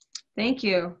 Thank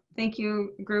you. Thank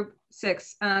you, Group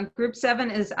 6. Group 7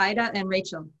 is Ida and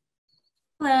Rachel.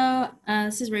 Hello,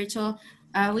 this is Rachel.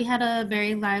 We had a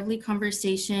very lively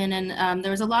conversation, and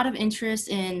there was a lot of interest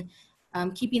in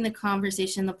keeping the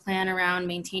conversation, the plan around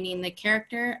maintaining the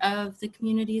character of the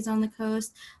communities on the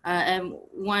coast. And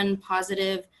one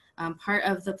positive part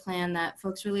of the plan that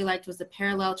folks really liked was the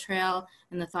parallel trail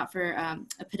and the thought for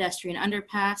a pedestrian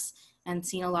underpass, and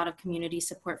seeing a lot of community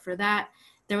support for that.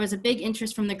 There was a big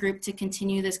interest from the group to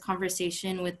continue this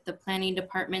conversation with the planning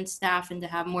department staff and to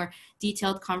have more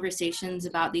detailed conversations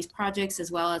about these projects,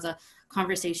 as well as a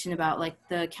conversation about like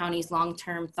the county's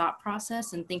long-term thought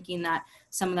process, and thinking that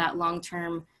some of that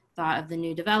long-term thought of the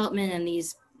new development and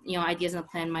these, you know, ideas in the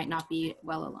plan might not be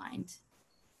well aligned.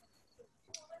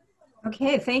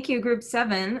 Okay, thank you, Group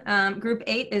 7. Group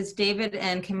 8 is David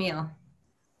and Camille.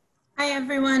 Hi,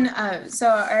 everyone. So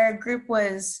our group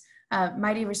was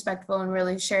mighty respectful and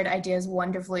really shared ideas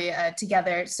wonderfully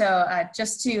together. So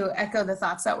just to echo the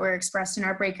thoughts that were expressed in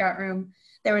our breakout room,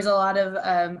 there was a lot of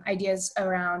ideas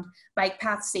around bike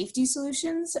path safety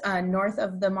solutions north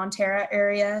of the Montera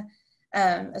area,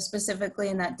 specifically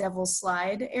in that Devil's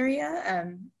Slide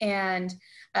area. And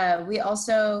we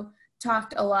also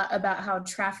talked a lot about how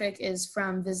traffic is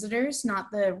from visitors, not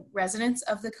the residents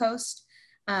of the coast.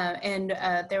 And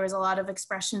there was a lot of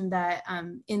expression that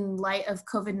in light of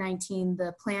COVID-19,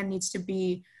 the plan needs to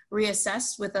be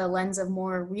reassessed with a lens of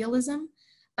more realism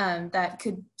that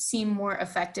could seem more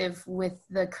effective with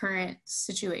the current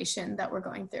situation that we're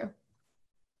going through.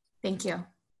 Thank you.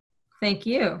 Thank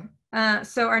you.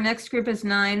 So our next group is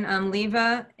 9,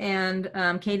 Leva and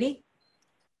Katie.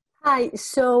 Hi,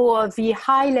 so the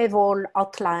high level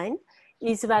outline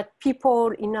is that people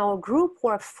in our group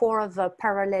were for the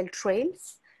parallel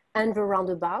trails and the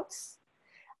roundabouts.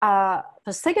 The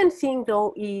second thing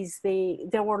though is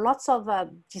there were lots of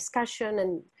discussion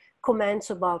and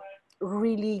comments about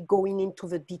really going into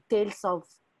the details of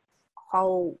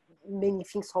how many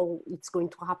things, how it's going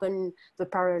to happen, the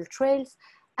parallel trails,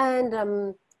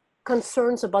 and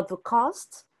concerns about the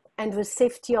cost and the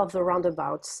safety of the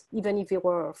roundabouts, even if they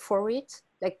were for it.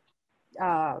 Like,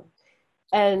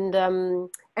 and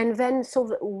then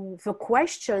so the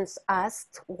questions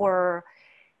asked were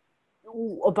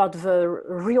about the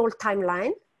real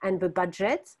timeline and the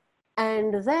budget,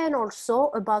 and then also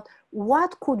about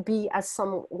what could be, as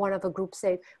one of the groups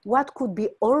said, what could be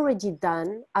already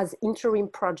done as interim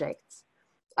projects,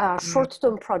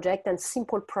 short-term project and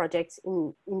simple projects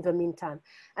in the meantime.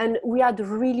 And we had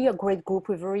really a great group,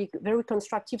 we're very, very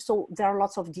constructive. So there are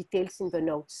lots of details in the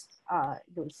notes.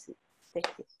 You'll see. Thank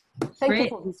you. Thank you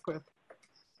for this group.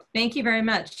 Thank you very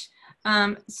much.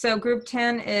 So group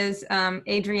 10 is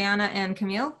Adriana and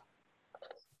Camille.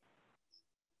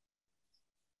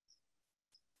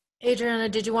 Adriana,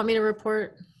 did you want me to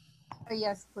report?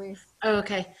 Yes, please. Oh,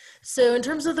 okay. So in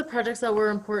terms of the projects that were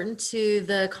important to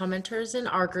the commenters in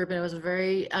our group, and it was a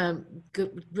very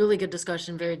good, really good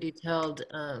discussion, very detailed.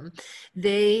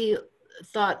 They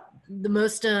thought the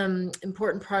most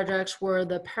important projects were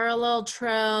the parallel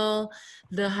trail,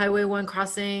 the Highway 1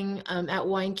 crossing at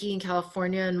Waikiki in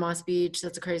California and Moss Beach.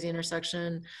 That's a crazy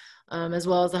intersection. As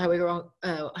well as the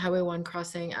Highway 1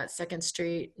 crossing at 2nd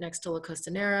Street next to La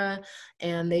Costanera.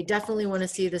 And they definitely want to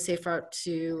see the safe route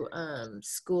to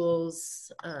schools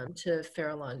to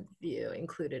Farallon View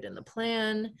included in the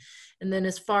plan. And then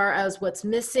as far as what's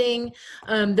missing,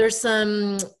 there's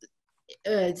some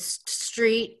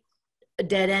street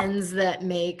dead ends that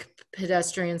make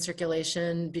pedestrian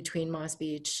circulation between Moss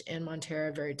Beach and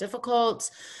Montera very difficult.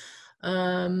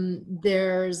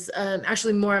 There's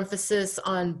actually more emphasis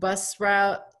on bus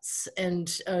routes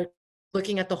and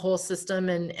looking at the whole system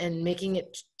and making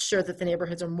it sure that the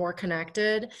neighborhoods are more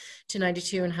connected to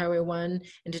 92 and Highway 1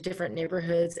 into different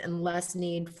neighborhoods, and less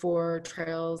need for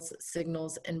trails,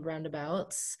 signals, and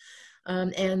roundabouts.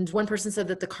 And one person said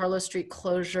that the Carlos Street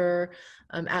closure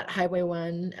at Highway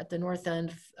 1 at the north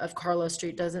end of Carlos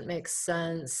Street doesn't make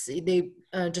sense. They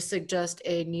just suggest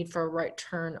a need for a right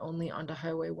turn only onto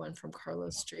Highway 1 from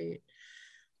Carlos Street.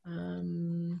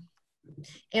 And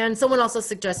someone also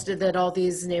suggested that all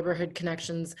these neighborhood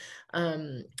connections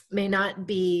may not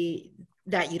be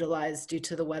that utilized due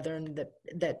to the weather, and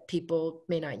that people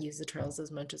may not use the trails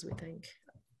as much as we think,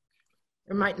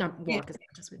 or might not walk as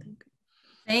much as we think.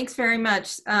 Thanks very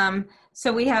much.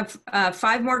 So we have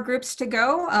 5 more groups to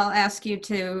go. I'll ask you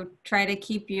to try to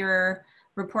keep your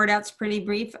report outs pretty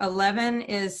brief. 11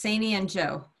 is Saini and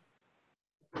Joe.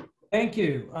 Thank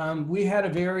you. We had a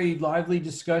very lively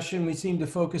discussion. We seemed to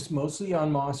focus mostly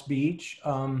on Moss Beach.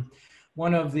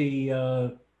 One of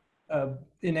the,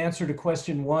 in answer to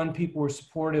question 1, people were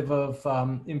supportive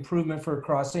of improvement for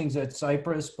crossings at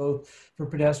Cypress, both for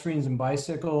pedestrians and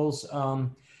bicycles.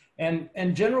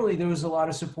 And generally there was a lot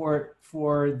of support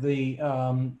for the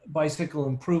bicycle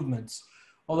improvements,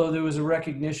 although there was a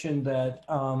recognition that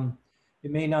it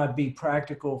may not be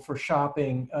practical for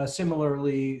shopping.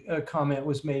 Similarly, a comment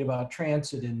was made about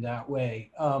transit in that way.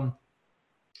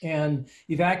 And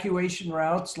evacuation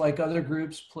routes, like other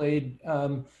groups, played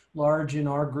large in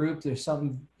our group. There's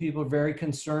something people are very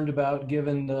concerned about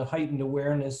given the heightened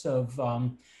awareness of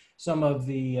some of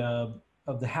the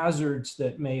hazards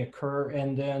that may occur.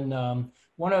 And then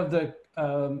one of the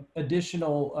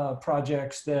additional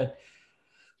projects that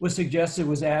was suggested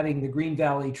was adding the Green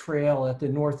Valley Trail at the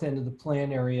north end of the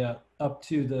plan area up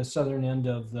to the southern end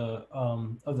of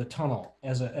the tunnel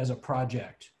as a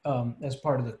project, as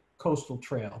part of the coastal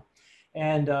trail.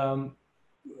 And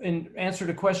in answer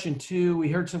to question 2, we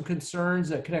heard some concerns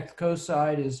that Connect the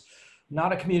Coastside is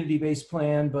not a community-based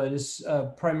plan, but is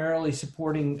primarily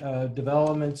supporting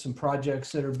developments and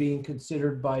projects that are being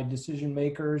considered by decision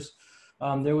makers.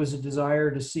 There was a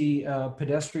desire to see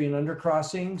pedestrian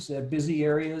undercrossings at busy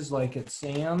areas like at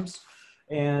Sam's.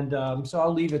 And so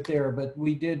I'll leave it there, but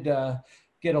we did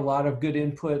get a lot of good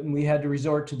input, and we had to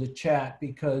resort to the chat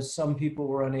because some people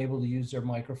were unable to use their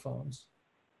microphones.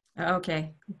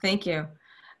 Okay, thank you.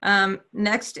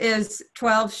 Next is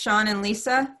 12, Sean and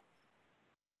Lisa.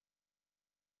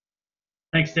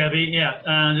 Thanks, Debbie.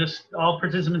 Yeah, just all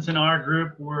participants in our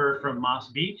group were from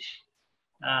Moss Beach.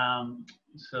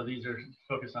 So these are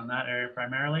focused on that area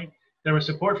primarily. There was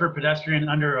support for pedestrian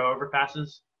under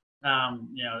overpasses.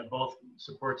 You know, both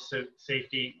supports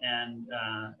safety and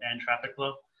traffic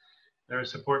flow. There was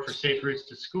support for safe routes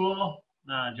to school,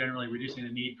 generally reducing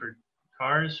the need for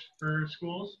cars for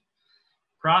schools.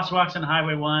 Crosswalks on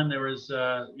Highway 1, there was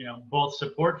you know, both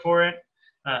support for it.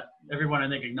 Everyone I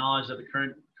think acknowledged that the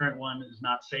current one is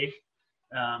not safe.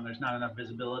 There's not enough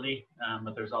visibility,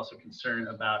 but there's also concern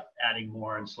about adding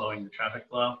more and slowing the traffic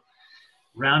flow.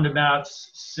 Roundabouts,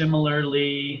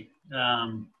 similarly,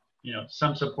 you know,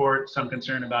 some support, some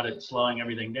concern about it slowing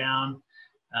everything down,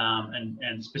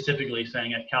 and specifically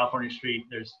saying at California Street,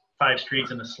 there's 5 streets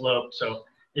in the slope, so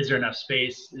is there enough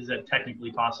space? Is that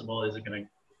technically possible? Is it going to,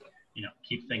 you know,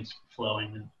 keep things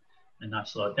flowing and not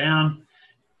slow it down?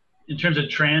 In terms of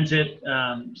transit,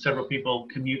 several people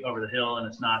commute over the hill, and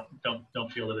it's not,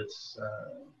 don't feel that it's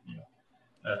you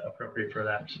know, appropriate for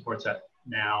that, supports that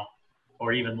now,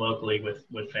 or even locally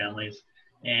with families.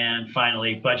 And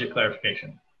finally, budget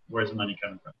clarification. Where's the money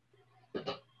coming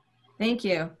from? Thank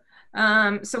you.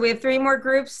 So we have 3 more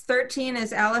groups. 13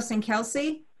 is Alice and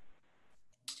Kelsey.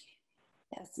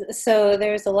 Yes, so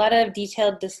there's a lot of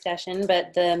detailed discussion,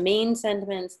 but the main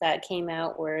sentiments that came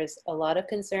out was a lot of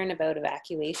concern about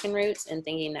evacuation routes and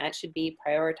thinking that should be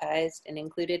prioritized and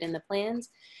included in the plans,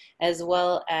 as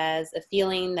well as a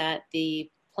feeling that the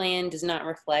plan does not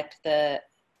reflect the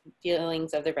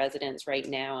feelings of the residents right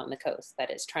now on the coast, that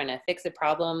it's trying to fix a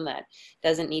problem that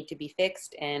doesn't need to be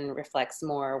fixed and reflects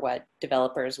more what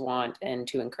developers want and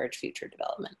to encourage future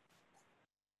development.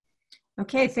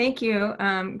 Okay, thank you.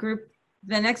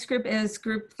 The next group is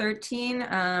group 13,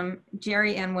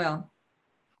 Jerry and Will.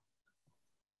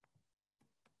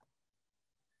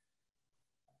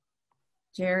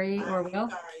 Jerry or Will?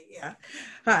 Sorry, yeah.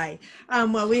 Hi.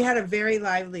 Well, we had a very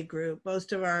lively group.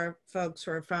 Most of our folks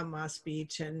were from Moss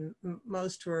Beach, and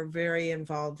most were very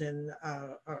involved in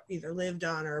or either lived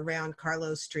on or around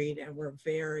Carlos Street, and were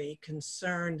very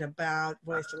concerned about,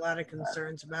 voiced a lot of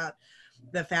concerns about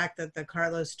the fact that the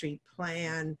Carlos Street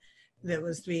plan that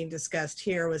was being discussed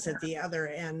here was at the other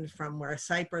end from where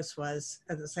Cypress was,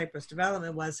 the Cypress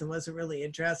development was, and wasn't really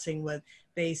addressing what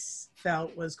they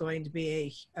felt was going to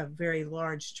be a very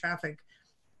large traffic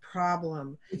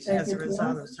problem as a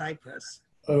result of Cypress.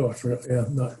 Oh, I forgot. Yeah,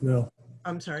 no.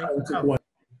 I'm sorry. Oh.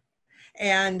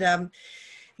 And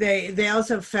they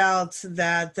also felt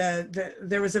that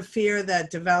there was a fear that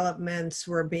developments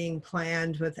were being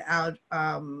planned without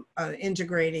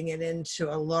integrating it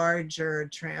into a larger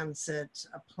transit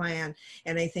plan.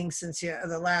 And I think since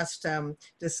the last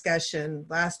discussion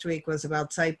last week was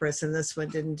about Cypress, and this one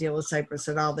didn't deal with Cypress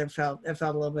at all, it felt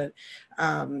a little bit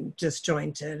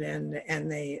disjointed,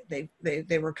 and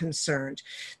they were concerned.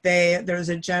 There's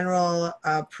a general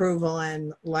approval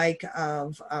and like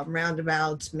of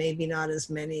roundabouts, maybe not as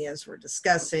many as we're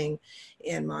discussing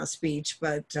in Moss Beach,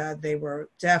 but they were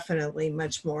definitely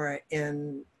much more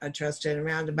interested in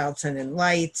roundabouts and in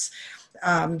lights.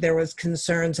 There was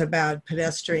concerns about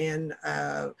pedestrian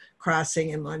crossing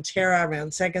in Montera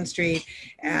around 2nd Street,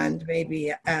 and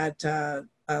maybe at a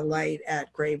light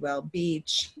at Graywell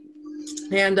Beach.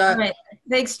 And all right.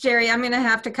 Thanks, Jerry. I'm going to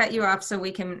have to cut you off so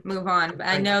we can move on. But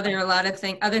I know there are a lot of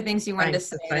other things you wanted to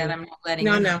say that I'm not letting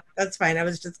you know. No, that's fine. I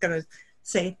was just going to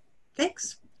say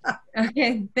thanks.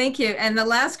 Okay, thank you. And the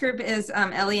last group is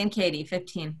Ellie and Katie,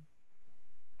 15.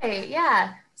 Hey,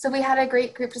 yeah. So we had a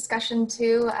great group discussion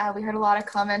too. We heard a lot of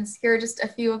comments. Here are just a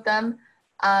few of them.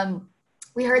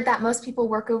 We heard that most people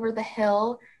work over the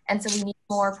hill, and so we need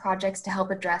more projects to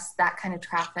help address that kind of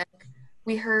traffic.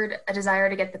 We heard a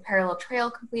desire to get the parallel trail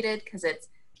completed because it's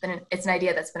an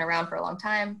idea that's been around for a long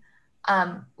time.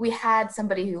 We had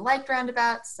somebody who liked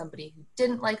roundabouts, somebody who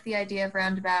didn't like the idea of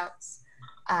roundabouts.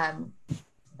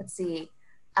 Let's see,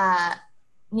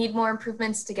 need more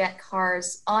improvements to get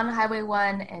cars on Highway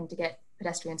 1 and to get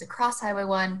pedestrians across Highway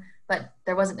 1, but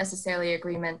there wasn't necessarily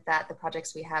agreement that the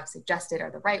projects we have suggested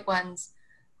are the right ones.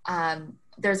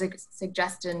 There's a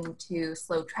suggestion to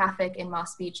slow traffic in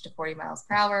Moss Beach to 40 miles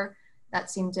per hour. That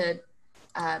seemed to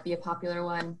be a popular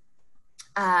one.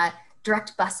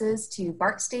 Direct buses to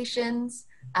BART stations.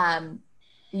 The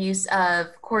use of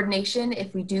coordination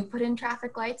if we do put in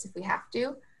traffic lights, if we have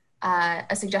to.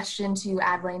 A suggestion to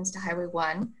add lanes to Highway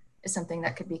 1 is something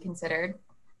that could be considered.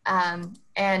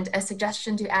 And a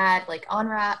suggestion to add like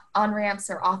on-ramps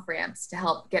or off-ramps to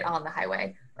help get on the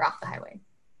highway or off the highway.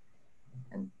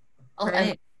 And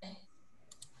Great.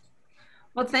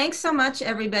 Well, thanks so much,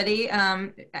 everybody.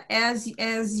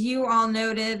 As you all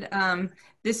noted,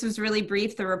 this was really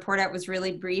brief. The report out was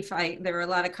really brief. There were a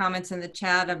lot of comments in the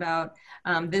chat about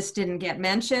this didn't get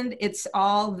mentioned. It's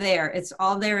all there. It's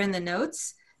all there in the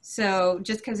notes. So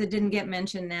just because it didn't get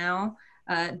mentioned now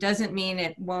doesn't mean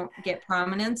it won't get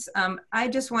prominence. I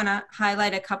just want to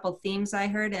highlight a couple themes I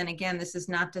heard. And again, this is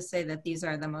not to say that these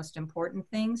are the most important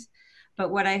things,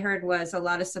 but what I heard was a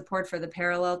lot of support for the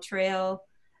parallel trail,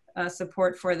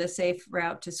 support for the safe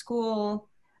route to school,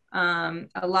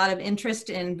 a lot of interest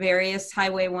in various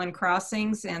Highway 1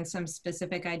 crossings and some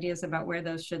specific ideas about where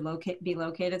those should be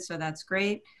located. So that's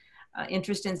great.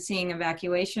 Interest in seeing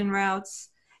evacuation routes.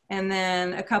 And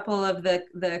then a couple of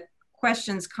the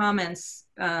questions, comments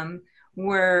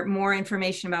were more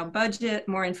information about budget,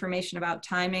 more information about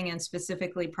timing, and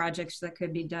specifically projects that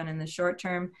could be done in the short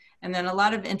term. And then a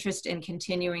lot of interest in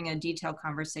continuing a detailed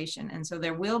conversation. And so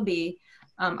there will be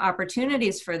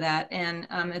opportunities for that. And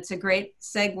it's a great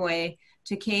segue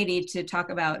to Katie to talk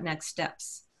about next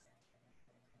steps.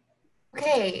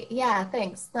 Okay, yeah,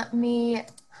 thanks. Let me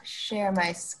share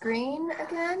my screen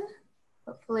again.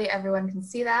 Hopefully everyone can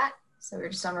see that. So we're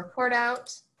just on report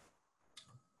out.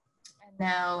 And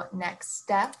now next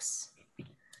steps.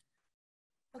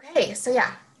 Okay, so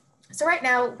yeah. So right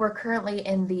now we're currently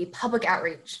in the public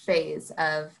outreach phase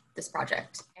of this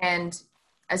project. And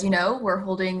as you know, we're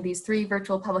holding these 3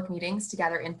 virtual public meetings to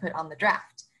gather input on the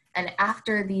draft. And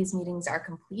after these meetings are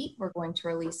complete, we're going to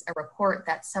release a report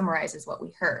that summarizes what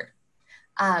we heard.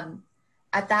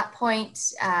 At that point,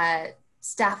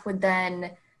 staff would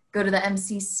then go to the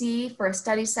MCC for a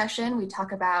study session. We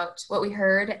talk about what we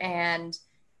heard and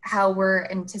how we're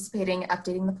anticipating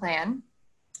updating the plan.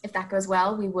 If that goes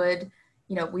well, we would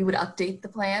update the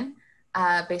plan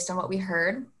based on what we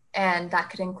heard. And that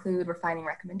could include refining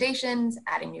recommendations,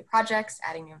 adding new projects,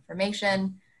 adding new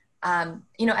information.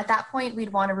 At that point,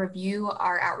 we'd want to review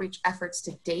our outreach efforts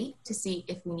to date to see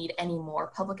if we need any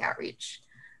more public outreach.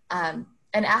 And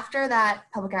after that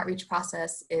public outreach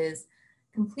process is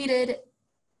completed,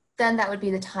 then that would be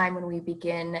the time when we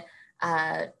begin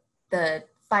the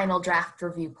final draft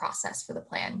review process for the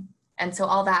plan. And so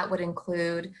all that would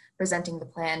include presenting the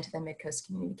plan to the Mid-Coast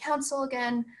Community Council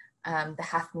again, the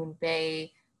Half Moon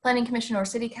Bay Planning Commission or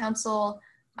City Council,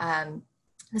 the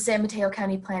San Mateo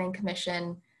County Planning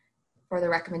Commission for the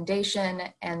recommendation,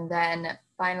 and then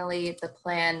finally the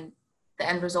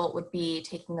end result would be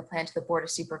taking the plan to the Board of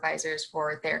Supervisors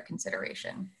for their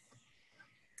consideration.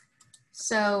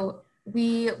 So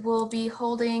We will be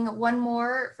holding one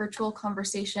more virtual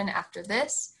conversation after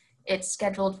this. It's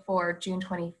scheduled for June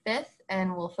 25th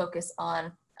and will focus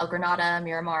on El Granada,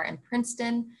 Miramar, and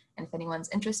Princeton. And if anyone's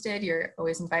interested, you're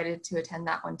always invited to attend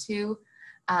that one too.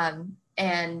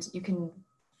 And you can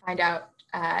find out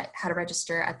how to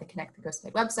register at the Connect the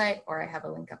Coastside website, or I have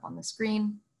a link up on the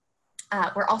screen.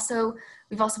 We've also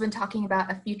been talking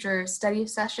about a future study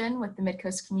session with the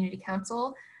Mid-Coast Community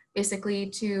Council, basically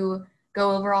to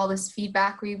go over all this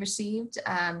feedback we received,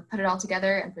 put it all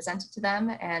together and present it to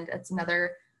them. And it's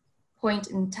another point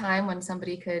in time when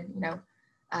somebody could,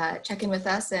 check in with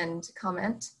us and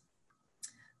comment.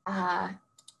 And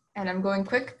I'm going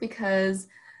quick because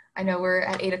I know we're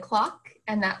at 8 o'clock,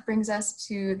 and that brings us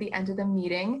to the end of the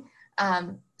meeting.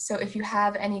 So if you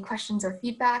have any questions or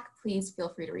feedback, please feel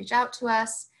free to reach out to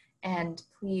us, and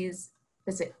please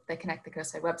visit the Connect the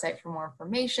Coastside website for more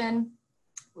information.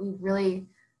 We really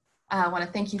want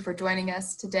to thank you for joining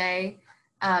us today.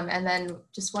 And then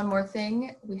just one more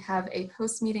thing, we have a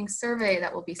post-meeting survey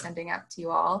that we'll be sending out to you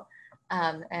all.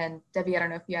 And Debbie, I don't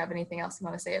know if you have anything else you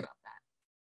want to say about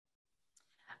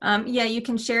that. Yeah, you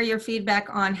can share your feedback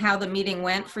on how the meeting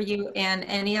went for you and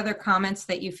any other comments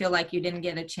that you feel like you didn't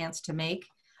get a chance to make.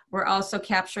 We're also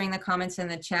capturing the comments in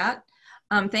the chat.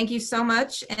 Thank you so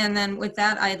much. And then with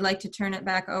that, I'd like to turn it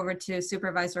back over to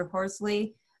Supervisor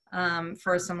Horsley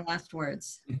for some last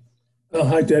words.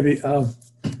 Hi, Debbie.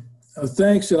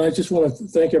 Thanks, and I just want to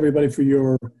thank everybody for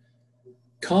your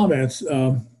comments.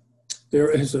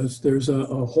 There's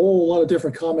a whole lot of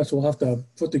different comments we'll have to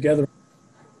put together.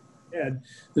 And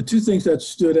the two things that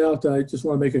stood out, I just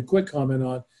want to make a quick comment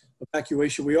on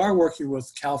evacuation. We are working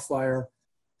with CAL FIRE,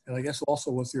 and I guess also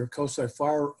with your Coastside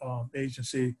Fire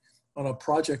Agency on a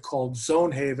project called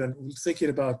Zone Haven. We're thinking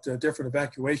about different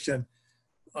evacuation,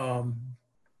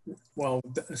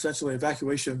 essentially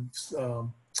evacuation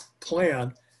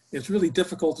plan. It's really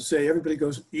difficult to say everybody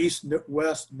goes east,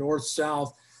 west, north,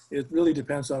 south. It really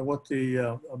depends on what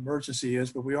the emergency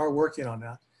is, but we are working on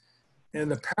that. And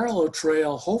the parallel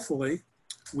trail, hopefully,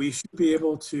 we should be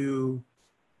able to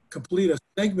complete a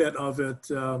segment of it,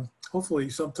 hopefully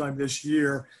sometime this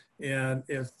year. And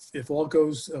if all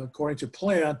goes according to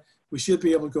plan, we should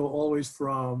be able to go always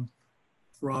from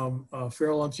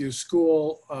Fairlawn View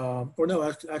School, or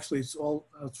no, actually it's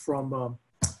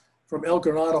from El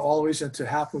Granada all the way into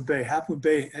Half Moon Bay. Half Moon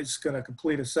Bay is going to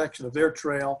complete a section of their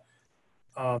trail.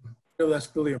 I know that's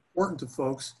really important to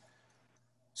folks.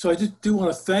 So I do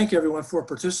want to thank everyone for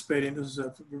participating. This is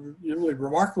a really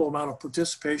remarkable amount of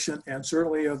participation, and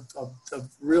certainly of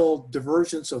real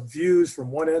divergence of views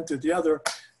from one end to the other,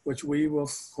 which we will,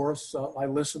 of course, I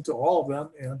listened to all of them,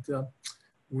 and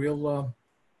we'll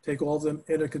take all of them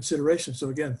into consideration. So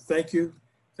again, thank you.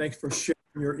 Thanks for sharing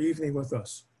your evening with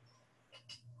us.